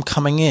from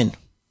coming in.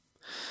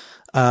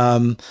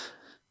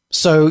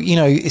 So,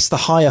 it's the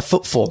higher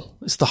footfall.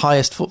 It's the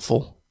highest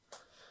footfall.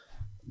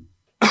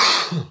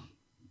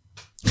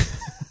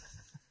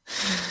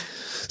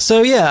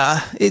 So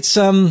yeah, it's,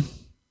 I've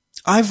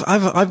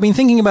been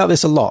thinking about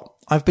this a lot.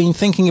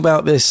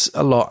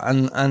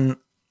 And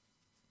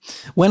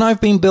when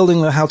I've been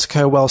building the How to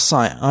Code Well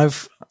site,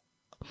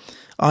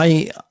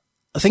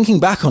 thinking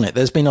back on it,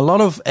 there's been a lot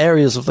of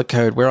areas of the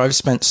code where I've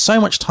spent so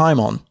much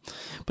time on,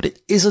 but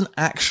it isn't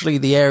actually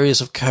the areas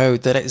of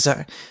code that is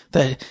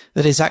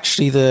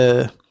actually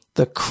the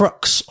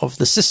crux of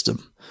the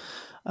system.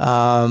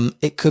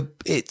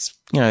 It's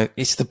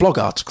the blog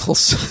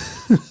articles.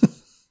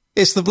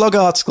 It's the blog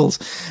articles.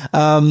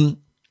 And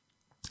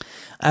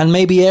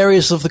maybe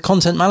areas of the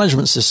content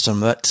management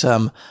system that,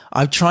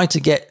 I've tried to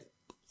get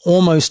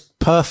almost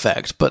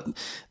perfect, but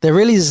there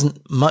really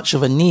isn't much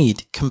of a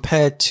need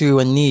compared to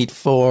a need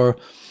for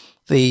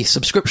the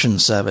subscription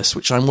service,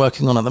 which I'm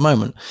working on at the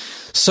moment.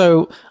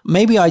 So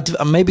maybe I've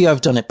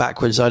done it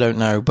backwards. I don't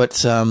know,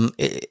 but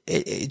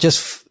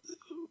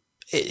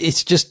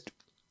it's just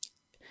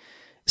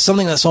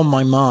something that's on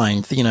my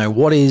mind.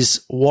 What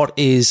is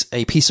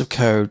a piece of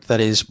code that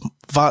is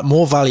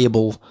more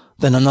valuable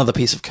than another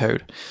piece of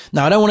code?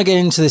 Now, I don't want to get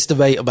into this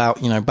debate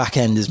about back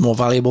end is more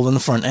valuable than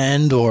the front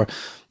end, or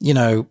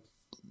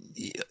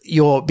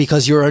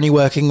because you're only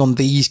working on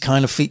these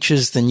kind of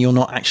features, then you're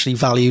not actually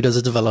valued as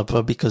a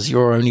developer because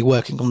you're only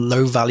working on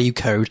low value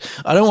code.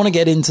 I don't want to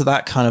get into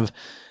that kind of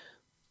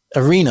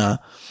arena.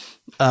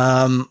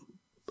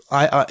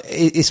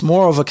 It's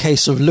more of a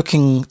case of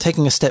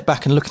taking a step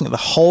back and looking at the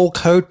whole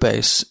code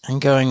base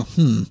and going,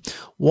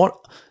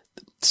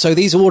 so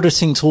these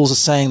auditing tools are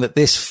saying that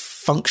this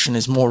function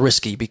is more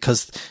risky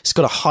because it's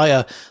got a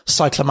higher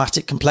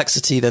cyclomatic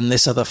complexity than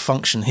this other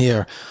function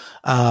here.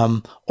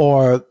 It's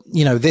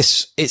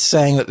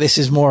saying that this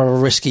is more of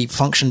a risky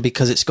function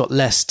because it's got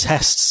less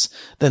tests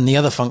than the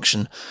other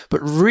function.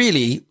 But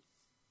really,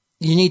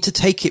 you need to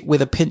take it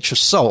with a pinch of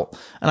salt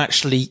and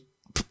actually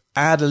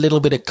add a little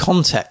bit of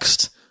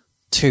context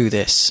to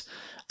this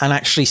and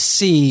actually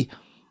see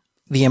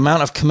the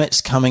amount of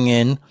commits coming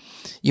in.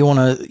 You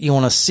want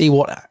to see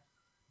what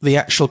the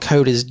actual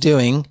code is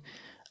doing,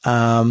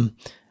 and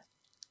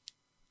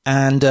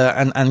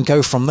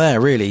go from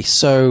there, really.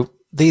 So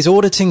these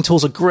auditing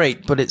tools are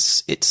great, but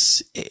it's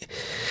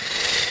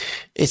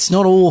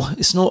not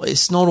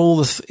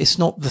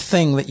the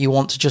thing that you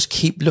want to just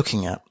keep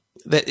looking at.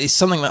 That is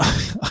something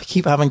that I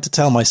keep having to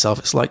tell myself.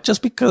 It's like,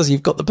 just because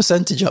you've got the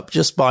percentage up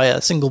just by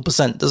a single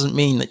 % doesn't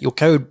mean that your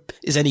code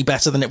is any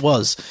better than it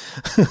was.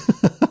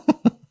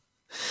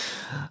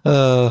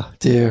 Oh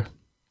dear.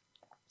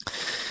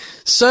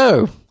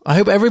 So I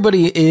hope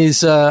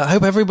everybody's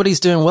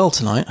doing well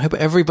tonight. I hope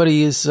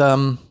everybody is,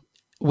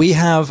 we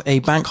have a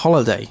bank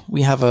holiday.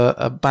 We have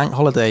a bank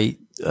holiday.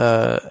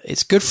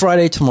 It's Good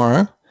Friday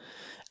tomorrow.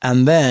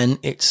 And then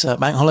it's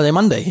Bank Holiday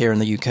Monday here in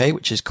the UK,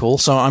 which is cool.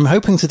 So I'm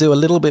hoping to do a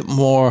little bit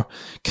more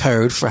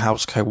code for How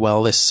to Code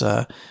Well this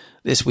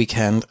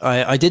weekend.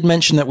 I did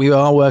mention that we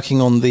are working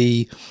on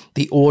the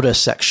order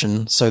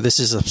section. So this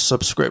is a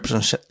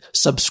subscription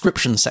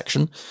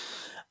section.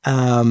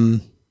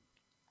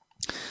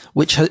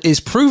 which is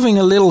proving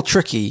a little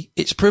tricky.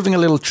 It's proving a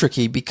little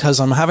tricky because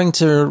I'm having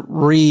to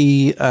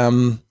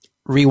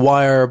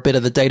rewire a bit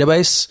of the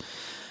database,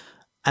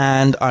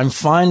 and I'm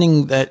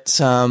finding that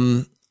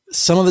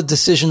some of the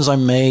decisions I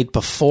made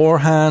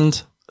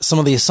beforehand, some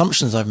of the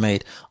assumptions I've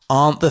made,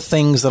 aren't the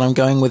things that I'm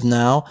going with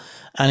now.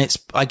 And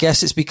I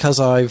guess it's because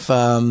my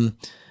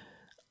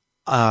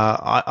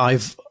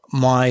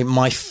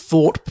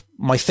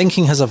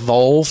thinking has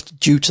evolved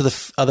due to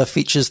the other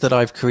features that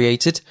I've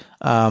created.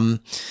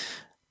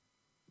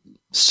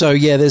 So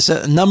yeah, there's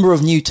a number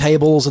of new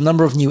tables, a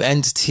number of new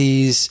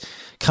entities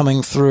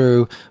coming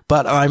through,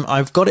 but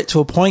I've got it to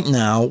a point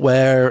now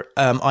where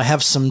I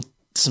have some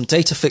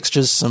data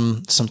fixtures,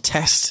 some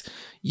test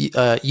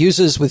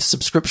users with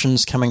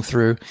subscriptions coming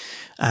through.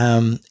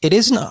 It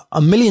isn't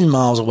a million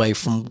miles away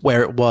from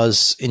where it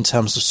was in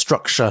terms of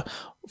structure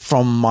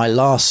from my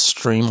last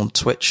stream on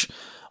Twitch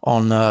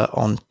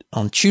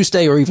on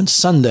Tuesday or even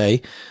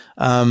Sunday.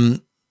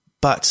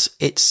 But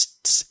it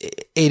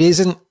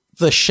isn't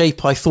the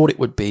shape I thought it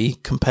would be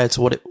compared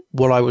to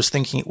what I was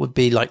thinking it would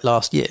be like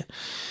last year.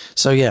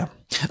 So yeah.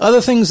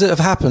 Other things that have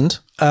happened.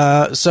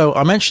 So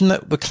I mentioned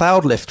that the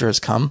Cloud Lifter has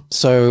come,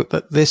 so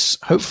that this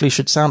hopefully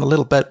should sound a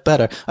little bit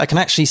better. I can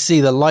actually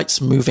see the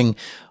lights moving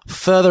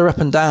further up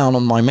and down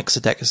on my mixer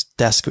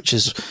desk, which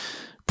is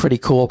pretty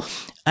cool.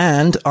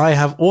 And I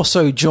have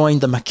also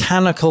joined the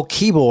mechanical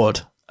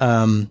keyboard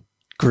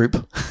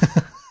group.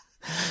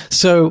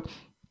 So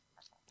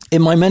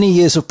in my many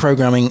years of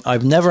programming,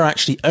 I've never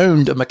actually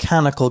owned a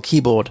mechanical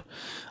keyboard.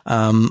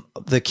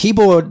 The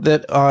keyboard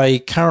that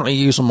I currently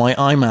use on my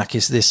iMac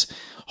is this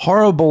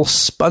horrible,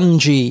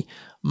 spongy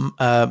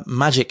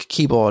Magic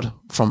keyboard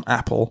from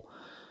Apple,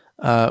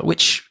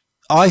 which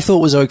I thought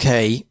was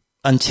okay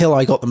until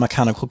I got the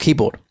mechanical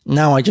keyboard.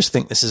 Now I just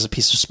think this is a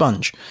piece of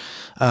sponge.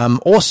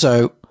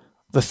 Also,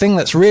 the thing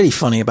that's really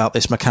funny about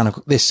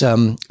this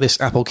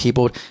Apple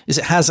keyboard is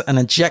it has an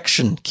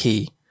ejection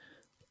key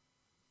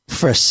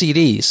for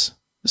CDs,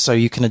 so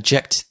you can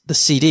eject the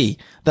CD.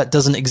 That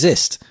doesn't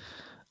exist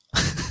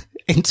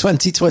in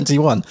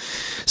 2021.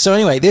 So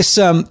anyway,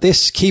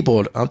 this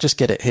keyboard, I'll just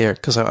get it here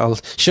because I'll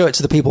show it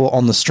to the people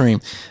on the stream.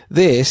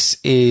 This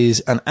is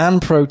an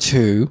Anpro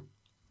 2,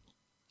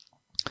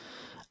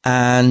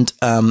 and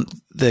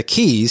the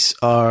keys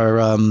are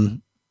I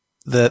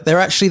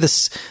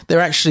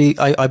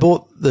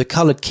bought the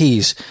colored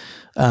keys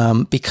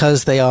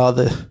because they are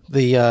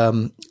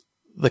the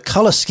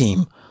color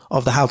scheme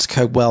of the How to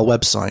Code Well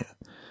website.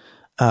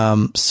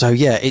 So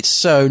yeah, it's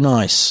so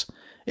nice.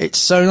 It's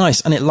so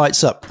nice, and it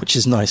lights up, which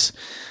is nice.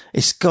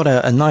 It's got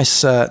a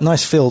nice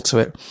feel to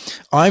it.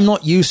 I'm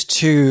not used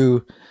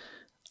to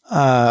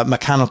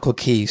mechanical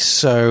keys,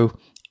 so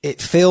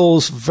it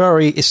feels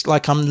it's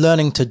like I'm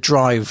learning to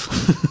drive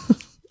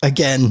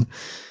again.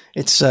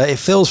 It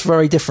feels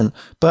very different,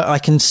 but I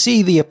can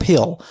see the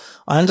appeal.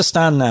 I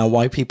understand now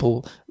why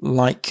people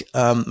like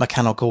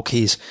mechanical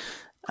keys.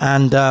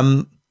 And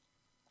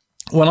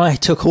when I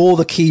took all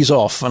the keys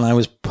off and I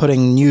was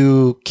putting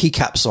new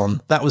keycaps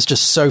on, that was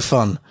just so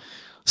fun.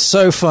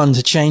 So fun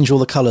to change all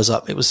the colors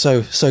up. It was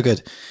so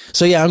good.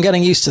 So yeah, I'm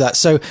getting used to that.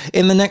 So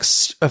in the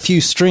next few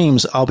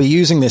streams, I'll be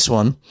using this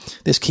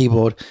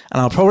keyboard,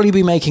 and I'll probably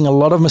be making a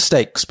lot of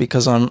mistakes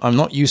because I'm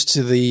not used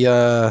to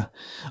the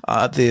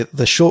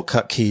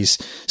shortcut keys.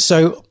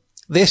 So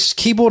this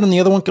keyboard and the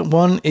other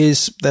one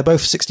is, they're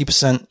both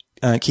 60%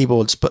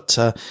 keyboards, but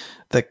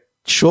the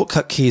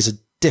shortcut keys are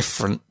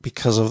different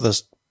because of the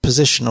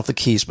position of the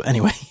keys. But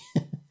anyway,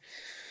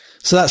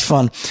 so that's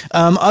fun.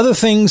 Other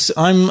things,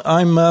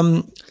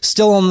 I'm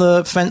still on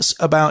the fence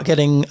about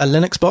getting a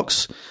Linux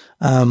box,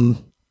 and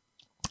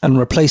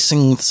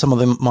replacing some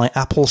of my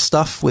Apple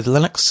stuff with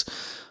Linux.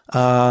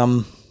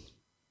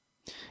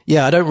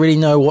 Yeah, I don't really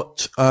know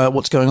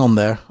what's going on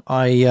there.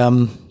 I've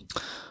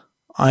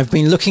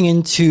been looking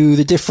into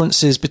the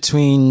differences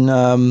between,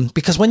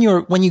 because when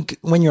you're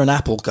an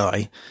Apple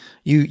guy,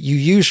 you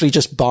usually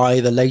just buy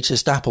the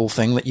latest Apple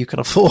thing that you can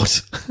afford.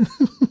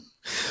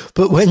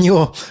 But when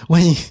you're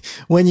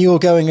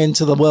going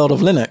into the world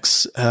of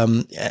Linux,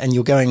 and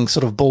you're going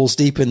sort of balls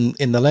deep in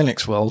the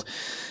Linux world,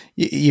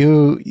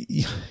 you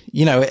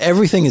know,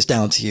 everything is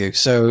down to you.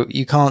 So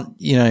you can't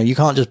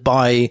just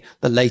buy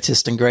the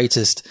latest and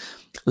greatest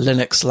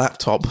Linux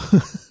laptop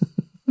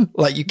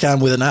like you can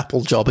with an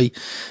Apple jobby.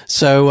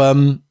 So,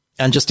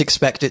 and just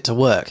expect it to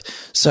work.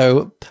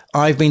 So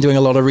I've been doing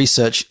a lot of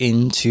research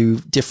into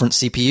different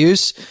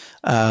CPUs.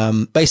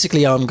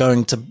 Basically I'm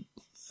going to,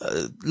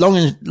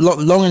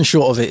 long and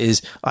short of it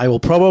is I will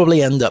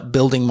probably end up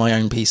building my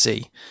own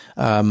PC,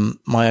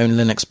 my own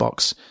Linux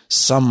box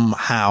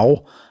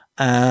somehow.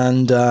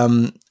 And,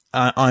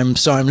 I'm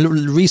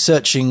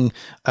researching,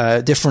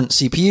 different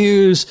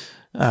CPUs,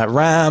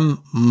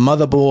 RAM,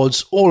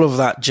 motherboards, all of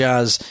that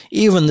jazz,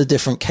 even the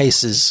different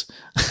cases.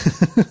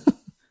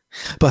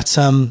 But,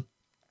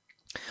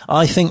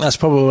 I think that's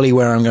probably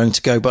where I'm going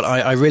to go, but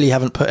I really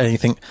haven't put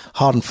anything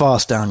hard and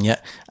fast down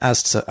yet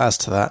as to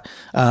that.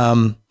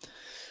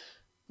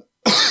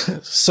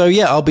 So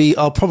yeah,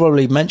 I'll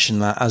probably mention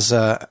that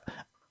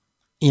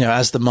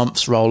as the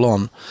months roll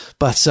on.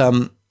 But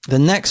the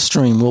next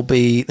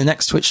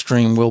Twitch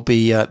stream will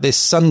be this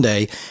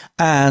Sunday,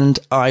 and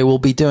I will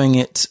be doing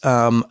it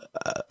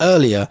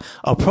earlier.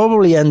 I'll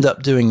probably end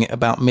up doing it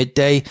about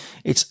midday.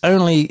 It's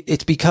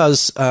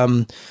because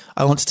I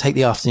want to take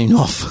the afternoon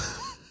off.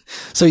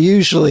 So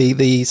usually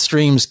the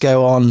streams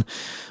go on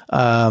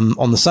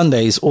the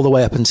Sundays all the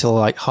way up until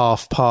like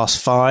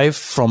 5:30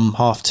 from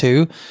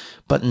 2:30.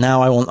 But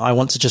now I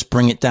want to just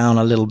bring it down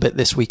a little bit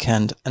this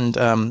weekend,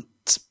 and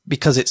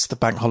because it's the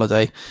bank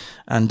holiday,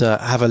 and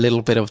have a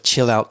little bit of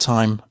chill out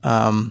time,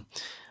 in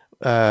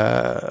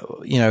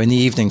the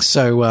evening.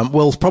 So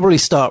we'll probably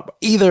start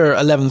either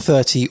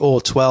 11:30 or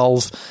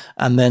 12,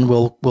 and then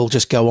we'll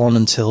just go on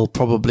until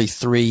probably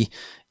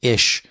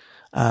 3-ish.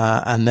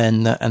 And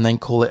then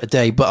call it a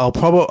day. But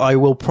I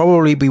will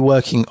probably be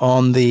working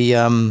on the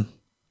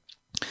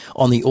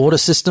order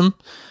system,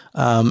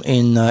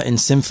 in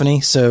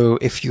Symfony. So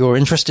if you're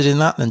interested in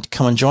that, then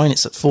come and join.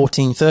 It's at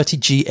 14:30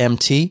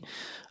 GMT,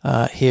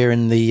 here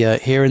in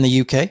the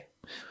UK.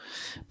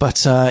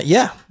 But,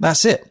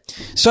 that's it.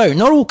 So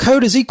not all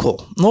code is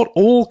equal. Not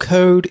all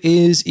code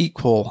is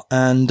equal.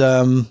 And,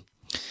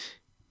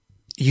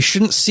 you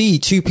shouldn't see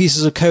two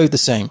pieces of code the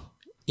same.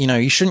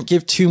 You shouldn't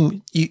give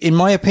in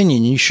my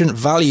opinion, you shouldn't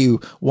value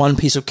one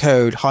piece of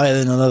code higher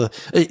than another,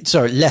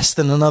 less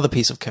than another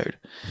piece of code.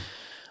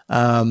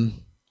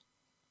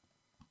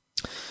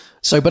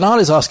 So Bernard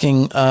is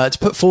asking, to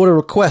put forward a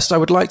request. I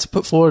would like to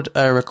put forward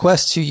a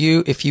request to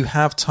you if you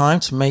have time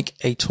to make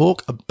a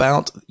talk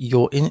about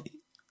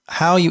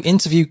how you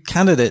interview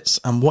candidates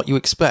and what you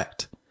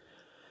expect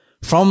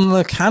from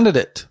the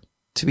candidate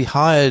to be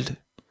hired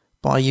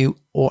by you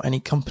or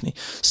any company.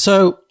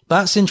 So,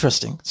 that's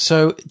interesting.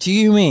 So do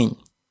you mean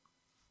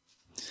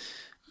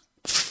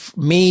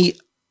me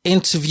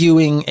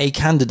interviewing a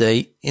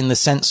candidate in the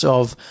sense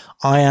of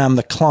I am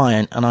the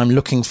client and I'm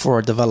looking for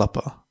a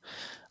developer?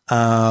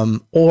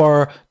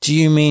 Or do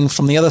you mean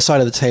from the other side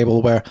of the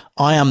table where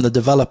I am the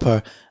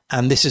developer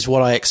and this is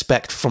what I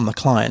expect from the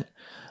client?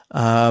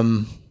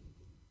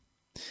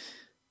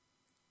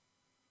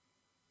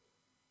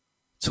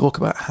 Talk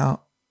about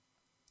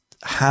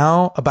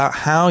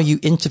how you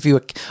interview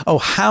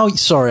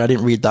sorry, I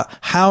didn't read that.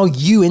 How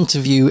you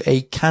interview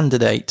a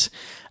candidate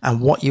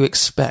and what you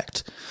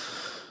expect.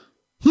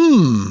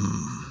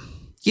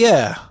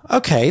 Yeah.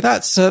 Okay.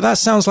 that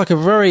sounds like a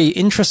very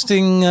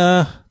interesting,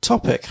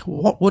 topic.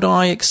 What would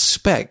I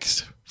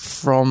expect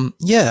from,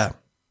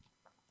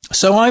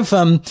 So I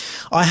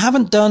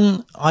haven't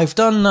done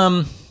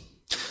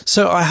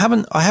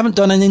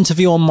an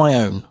interview on my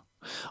own.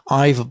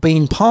 I've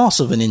been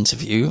part of an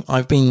interview.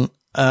 I've been,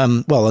 a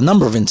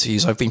number of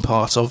interviews I've been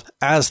part of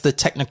as the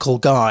technical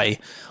guy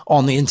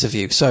on the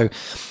interview. So,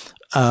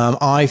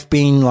 I've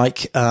been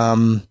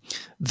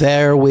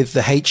there with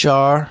the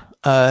HR,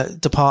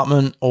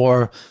 department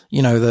or,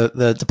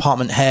 the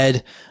department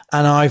head.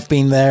 And I've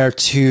been there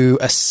to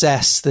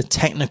assess the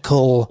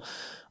technical,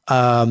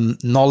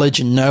 knowledge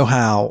and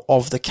know-how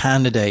of the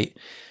candidate.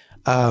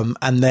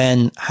 And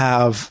then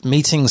have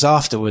meetings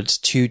afterwards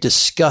to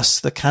discuss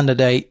the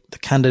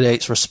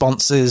candidate's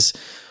responses,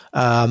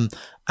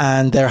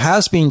 and there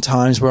has been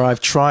times where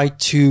I've tried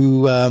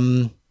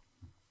to,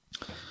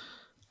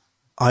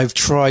 I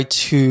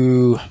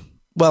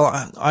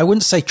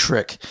wouldn't say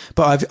trick,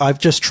 but I've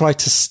just tried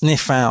to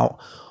sniff out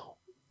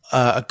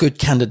a good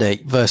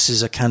candidate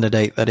versus a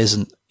candidate that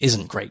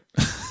isn't great.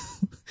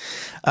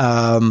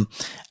 And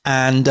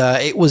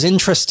it was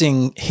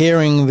interesting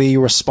hearing the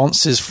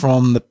responses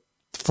from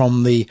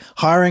the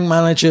hiring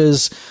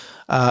managers,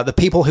 the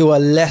people who are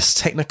less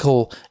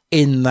technical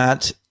in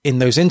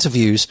those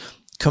interviews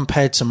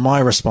compared to my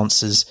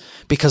responses,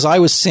 because I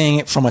was seeing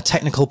it from a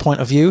technical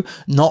point of view,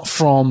 not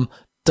from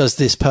does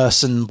this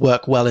person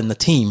work well in the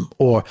team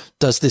or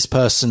does this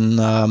person,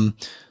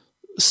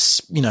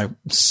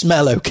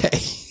 smell okay?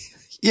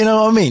 You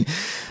know what I mean?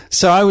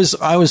 So I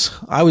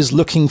was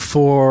looking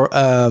for,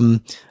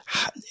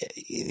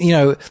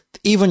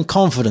 even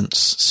confidence.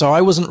 So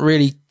I wasn't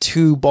really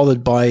too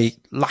bothered by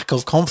lack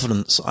of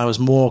confidence. I was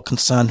more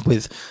concerned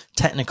with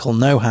technical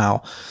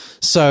know-how.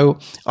 So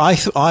I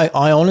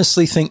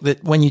honestly think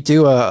that when you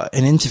do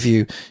an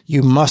interview,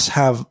 you must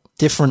have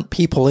different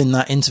people in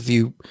that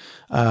interview,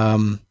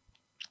 room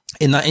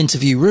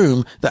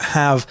that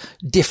have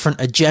different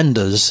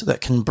agendas that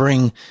can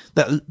bring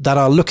that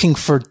are looking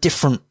for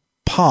different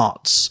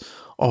parts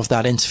of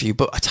that interview.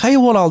 But I tell you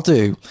what I'll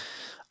do.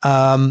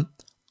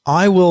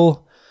 I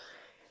will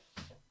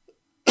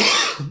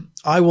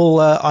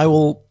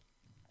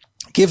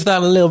give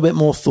that a little bit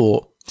more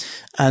thought,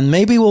 and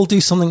maybe we'll do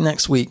something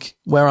next week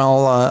where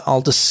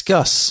I'll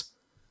discuss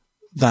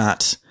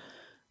that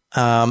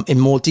in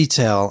more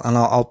detail, and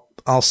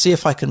I'll see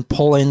if I can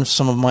pull in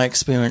some of my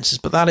experiences.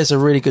 But that is a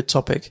really good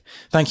topic.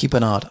 Thank you,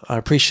 Bernard. I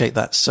appreciate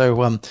that.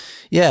 So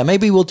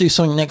maybe we'll do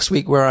something next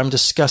week where I'm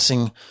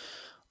discussing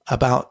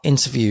about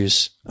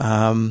interviews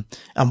and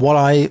what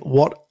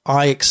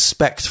I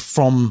expect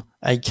from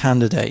a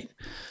candidate.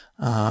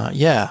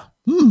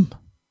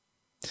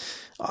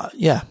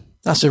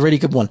 That's a really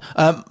good one.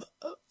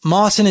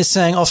 Martin is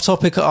saying, off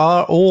topic,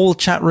 are all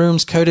chat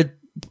rooms coded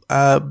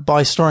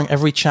by storing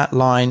every chat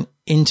line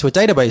into a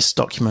database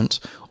document,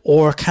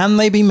 or can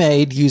they be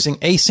made using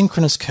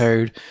asynchronous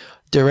code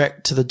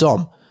direct to the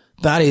DOM?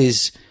 That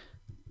is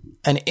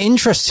an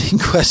interesting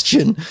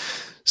question.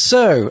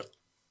 So,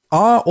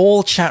 are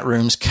all chat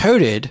rooms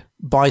coded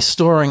by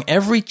storing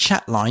every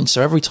chat line,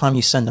 so every time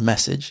you send a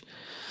message,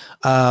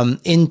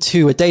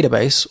 into a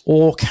database,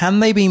 or can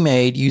they be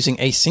made using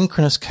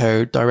asynchronous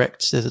code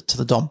direct to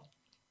the DOM?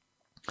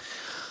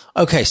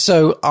 Okay,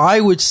 so I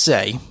would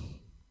say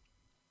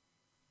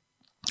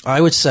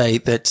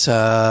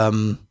that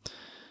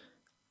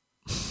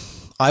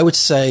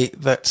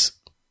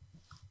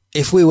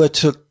if we were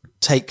to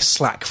take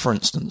Slack, for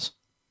instance.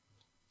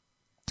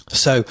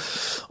 So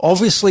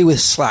obviously with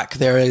Slack,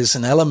 there is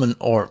an element,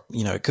 or,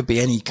 it could be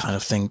any kind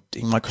of thing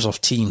in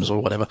Microsoft Teams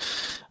or whatever.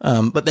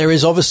 But there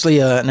is obviously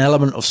an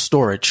element of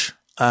storage,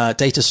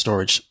 data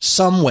storage.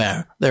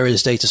 Somewhere there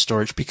is data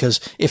storage,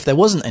 because if there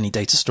wasn't any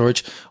data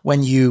storage,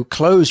 when you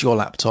close your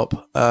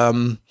laptop,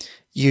 and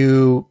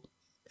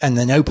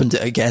then opened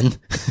it again,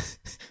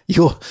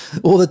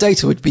 all the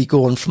data would be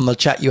gone from the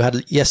chat you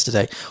had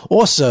yesterday.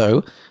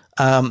 Also,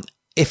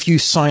 if you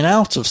sign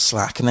out of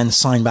Slack and then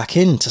sign back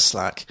into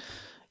Slack,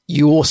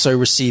 you also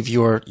receive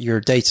your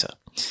data.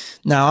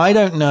 Now, I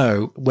don't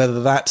know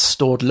whether that's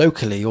stored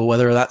locally or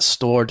whether that's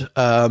stored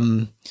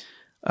on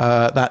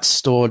a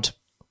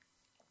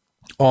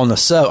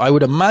server. I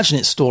would imagine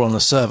it's stored on a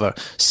server.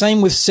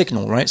 Same with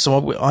Signal, right?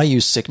 So I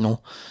use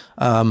Signal.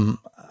 I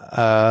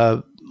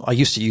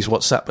used to use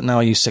WhatsApp, but now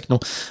I use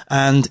Signal.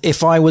 And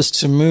if I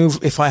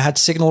had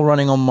Signal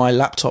running on my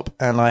laptop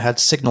and I had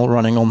Signal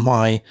running on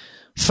my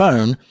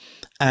phone,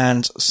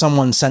 and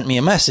someone sent me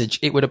a message,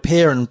 it would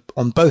appear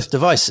on both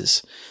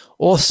devices.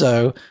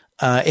 Also,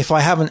 if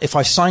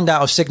I signed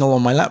out of Signal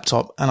on my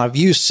laptop and I've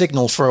used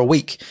Signal for a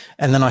week,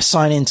 and then I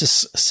sign into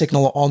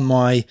Signal on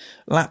my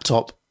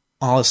laptop,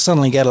 I'll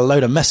suddenly get a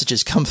load of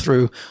messages come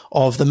through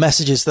of the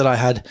messages that I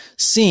had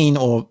seen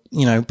or,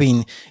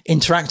 been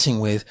interacting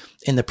with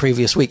in the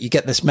previous week. You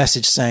get this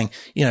message saying,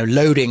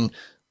 loading,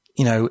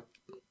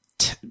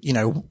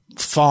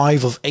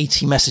 5 of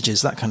 80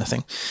 messages, that kind of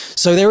thing.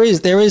 So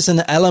there is an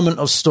element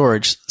of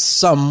storage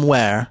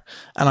somewhere.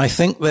 And I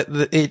think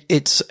that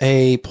it's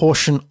a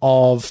portion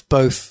of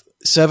both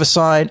server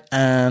side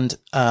and,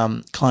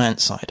 client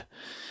side.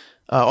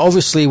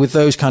 Obviously with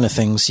those kind of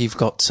things, you've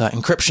got,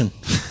 encryption.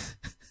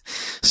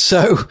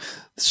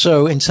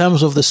 So in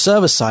terms of the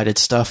server-sided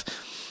stuff,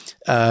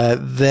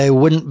 there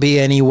wouldn't be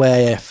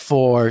anywhere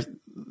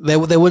there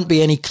wouldn't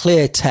be any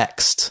clear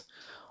text,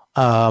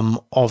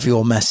 of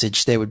your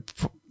message. There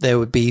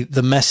would be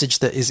the message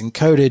that is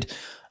encoded,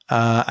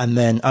 and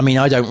then,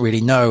 I don't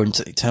really know in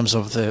terms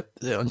of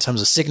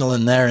Signal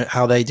and there,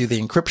 how they do the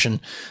encryption.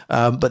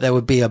 But there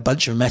would be a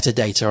bunch of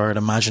metadata, I would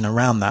imagine,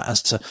 around that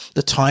as to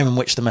the time in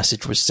which the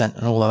message was sent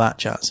and all of that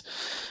jazz.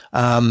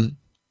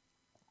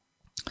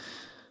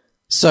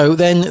 So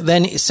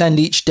then send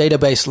each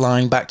database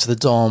line back to the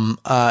DOM.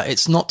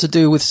 It's not to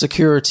do with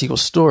security or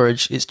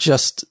storage. It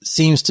just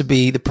seems to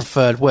be the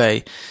preferred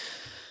way.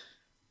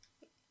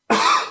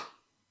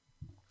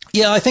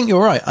 Yeah, I think you're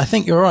right. I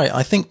think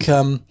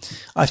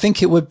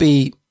it would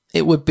be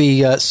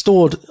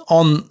stored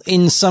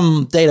in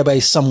some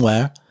database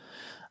somewhere,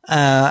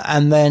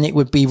 and then it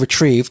would be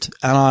retrieved.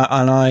 And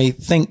I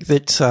think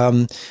that,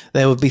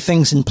 there would be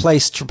things in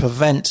place to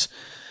prevent,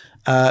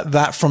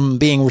 that from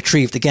being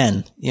retrieved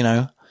again,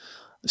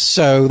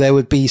 So there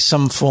would be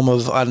some form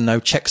of,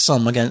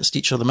 checksum against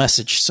each other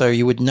message. So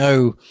you would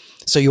know,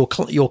 so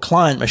your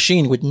client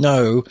machine would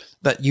know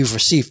that you've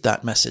received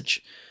that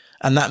message,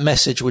 and that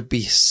message would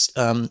be,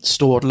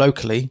 stored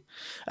locally.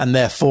 And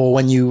therefore,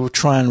 when you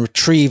try and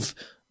retrieve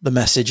the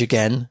message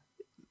again,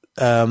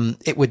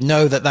 it would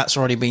know that that's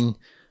already been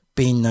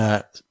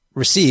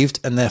received,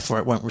 and therefore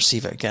it won't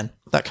receive it again.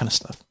 That kind of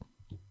stuff.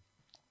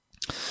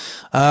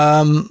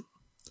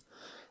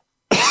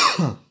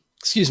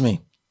 Excuse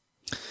me.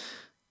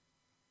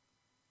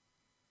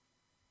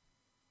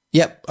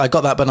 Yep, I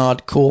got that,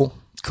 Bernard. Cool.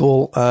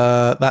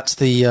 That's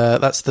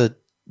the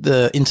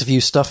interview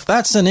stuff.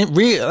 That's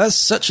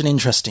such an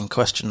interesting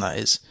question, that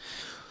is.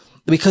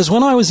 Because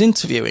when I was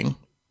interviewing,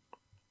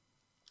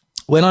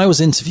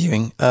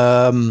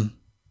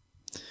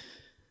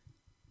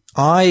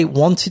 I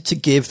wanted to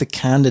give the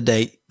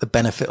candidate the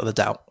benefit of the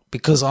doubt,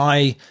 because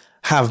I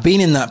have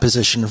been in that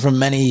position for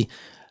many,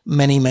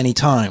 many, many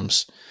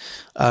times.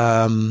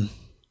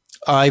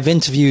 I've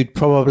interviewed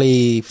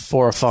probably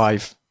 4 or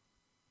 5,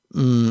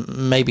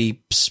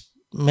 maybe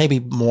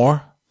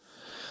more.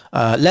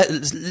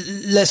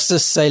 Let's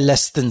just say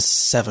less than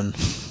 7.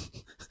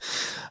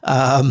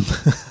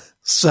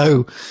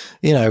 So,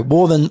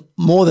 more than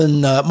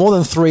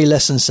 3,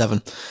 less than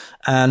 7.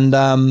 And,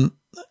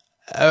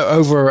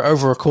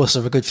 over a course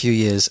of a good few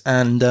years.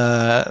 And,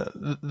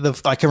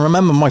 I can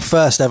remember my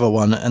first ever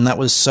one. And that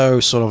was so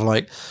sort of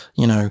like,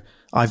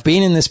 I've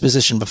been in this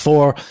position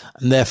before,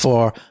 and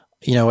therefore,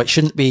 it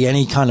shouldn't be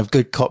any kind of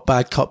good cop,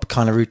 bad cop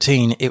kind of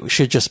routine. It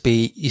should just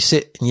be, you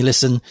sit and you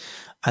listen,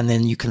 and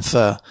then you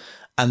confer.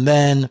 And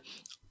then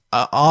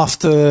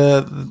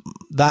after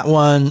that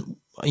one,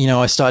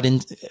 I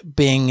started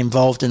being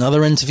involved in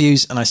other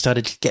interviews, and I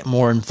started to get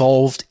more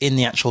involved in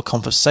the actual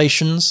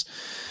conversations.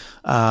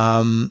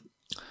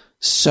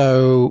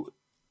 So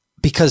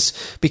because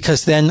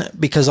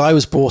I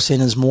was brought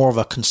in as more of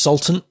a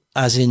consultant,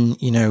 as in,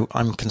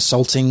 I'm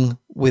consulting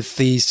with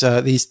these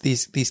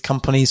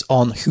companies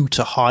on who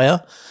to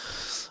hire,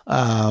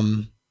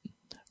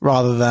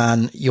 rather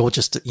than you're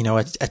just, a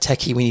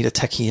techie. We need a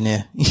techie in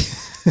here.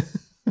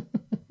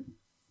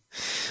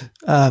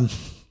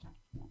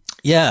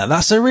 Yeah,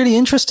 that's a really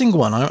interesting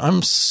one.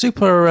 I'm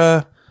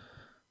super,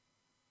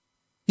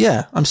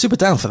 I'm super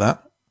down for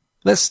that.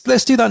 Let's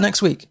do that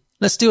next week.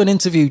 Let's do an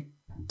interview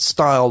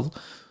style,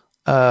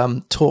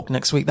 talk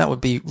next week. That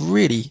would be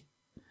really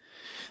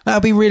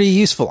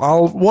useful.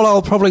 What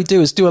I'll probably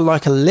do is do a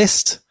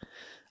list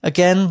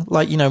again,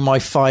 my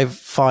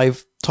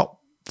top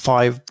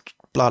five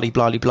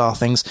blah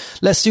things.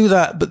 Let's do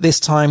that, but this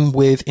time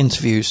with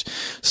interviews.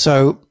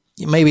 So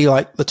maybe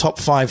the top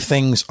 5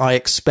 things I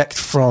expect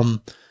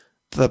from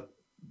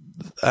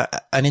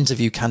an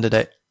interview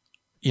candidate,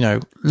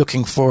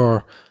 looking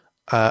for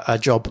a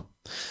job.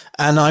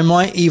 And I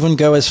might even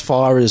go as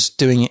far as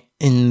doing it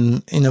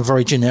in a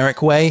very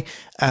generic way,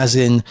 as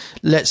in,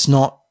 let's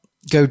not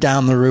go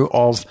down the route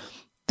of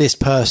this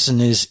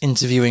person is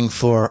interviewing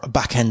for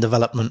back-end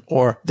development,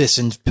 or this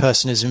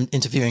person is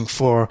interviewing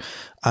for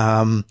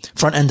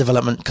front-end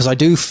development, because I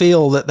do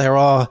feel that there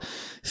are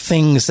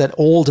things that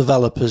all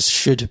developers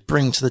should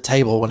bring to the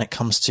table when it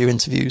comes to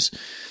interviews.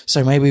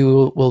 So maybe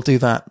we'll do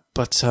that.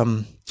 But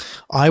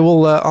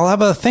I'll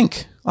have a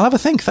think.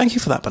 Thank you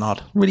for that,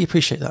 Bernard. Really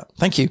appreciate that.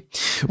 Thank you.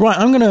 Right,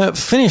 I'm going to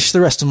finish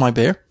the rest of my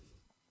beer.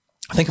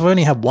 I think I've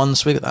only had one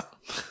swig of that.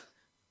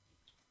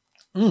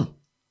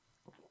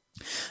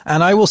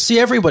 And I will see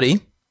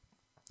everybody,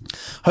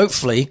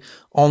 hopefully,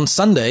 on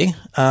Sunday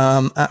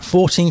at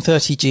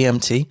 14:30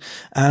 GMT,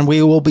 and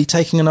we will be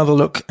taking another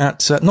look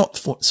at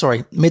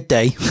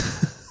midday,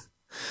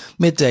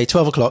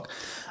 12 o'clock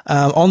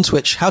on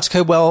Twitch. How to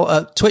Code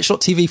Well,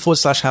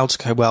 twitch.tv/How to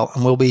Code Well,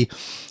 and we'll be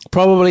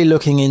probably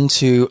looking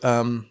into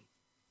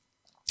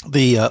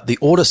the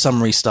order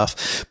summary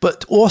stuff,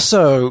 but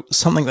also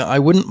something that I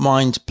wouldn't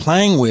mind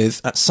playing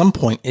with at some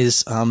point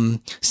is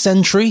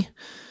Sentry.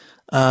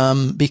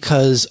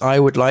 Because I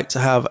would like to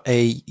have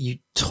a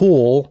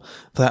tool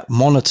that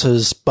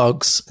monitors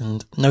bugs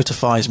and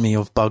notifies me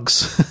of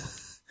bugs.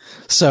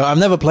 So I've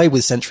never played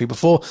with Sentry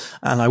before,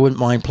 and I wouldn't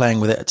mind playing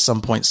with it at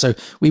some point. So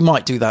we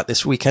might do that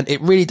this weekend.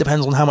 It really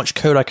depends on how much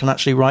code I can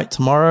actually write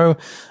tomorrow,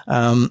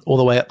 all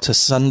the way up to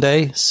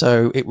Sunday.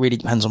 So it really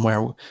depends on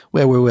where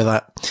we're with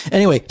that.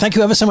 Anyway, thank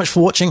you ever so much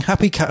for watching.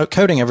 Happy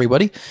coding,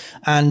 everybody.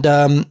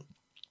 And,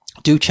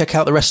 do check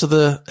out the rest of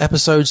the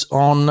episodes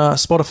on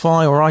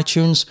Spotify or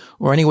iTunes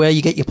or anywhere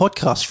you get your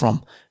podcasts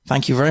from.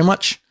 Thank you very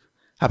much.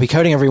 Happy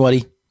coding,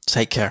 everybody.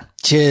 Take care.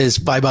 Cheers.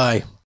 Bye-bye.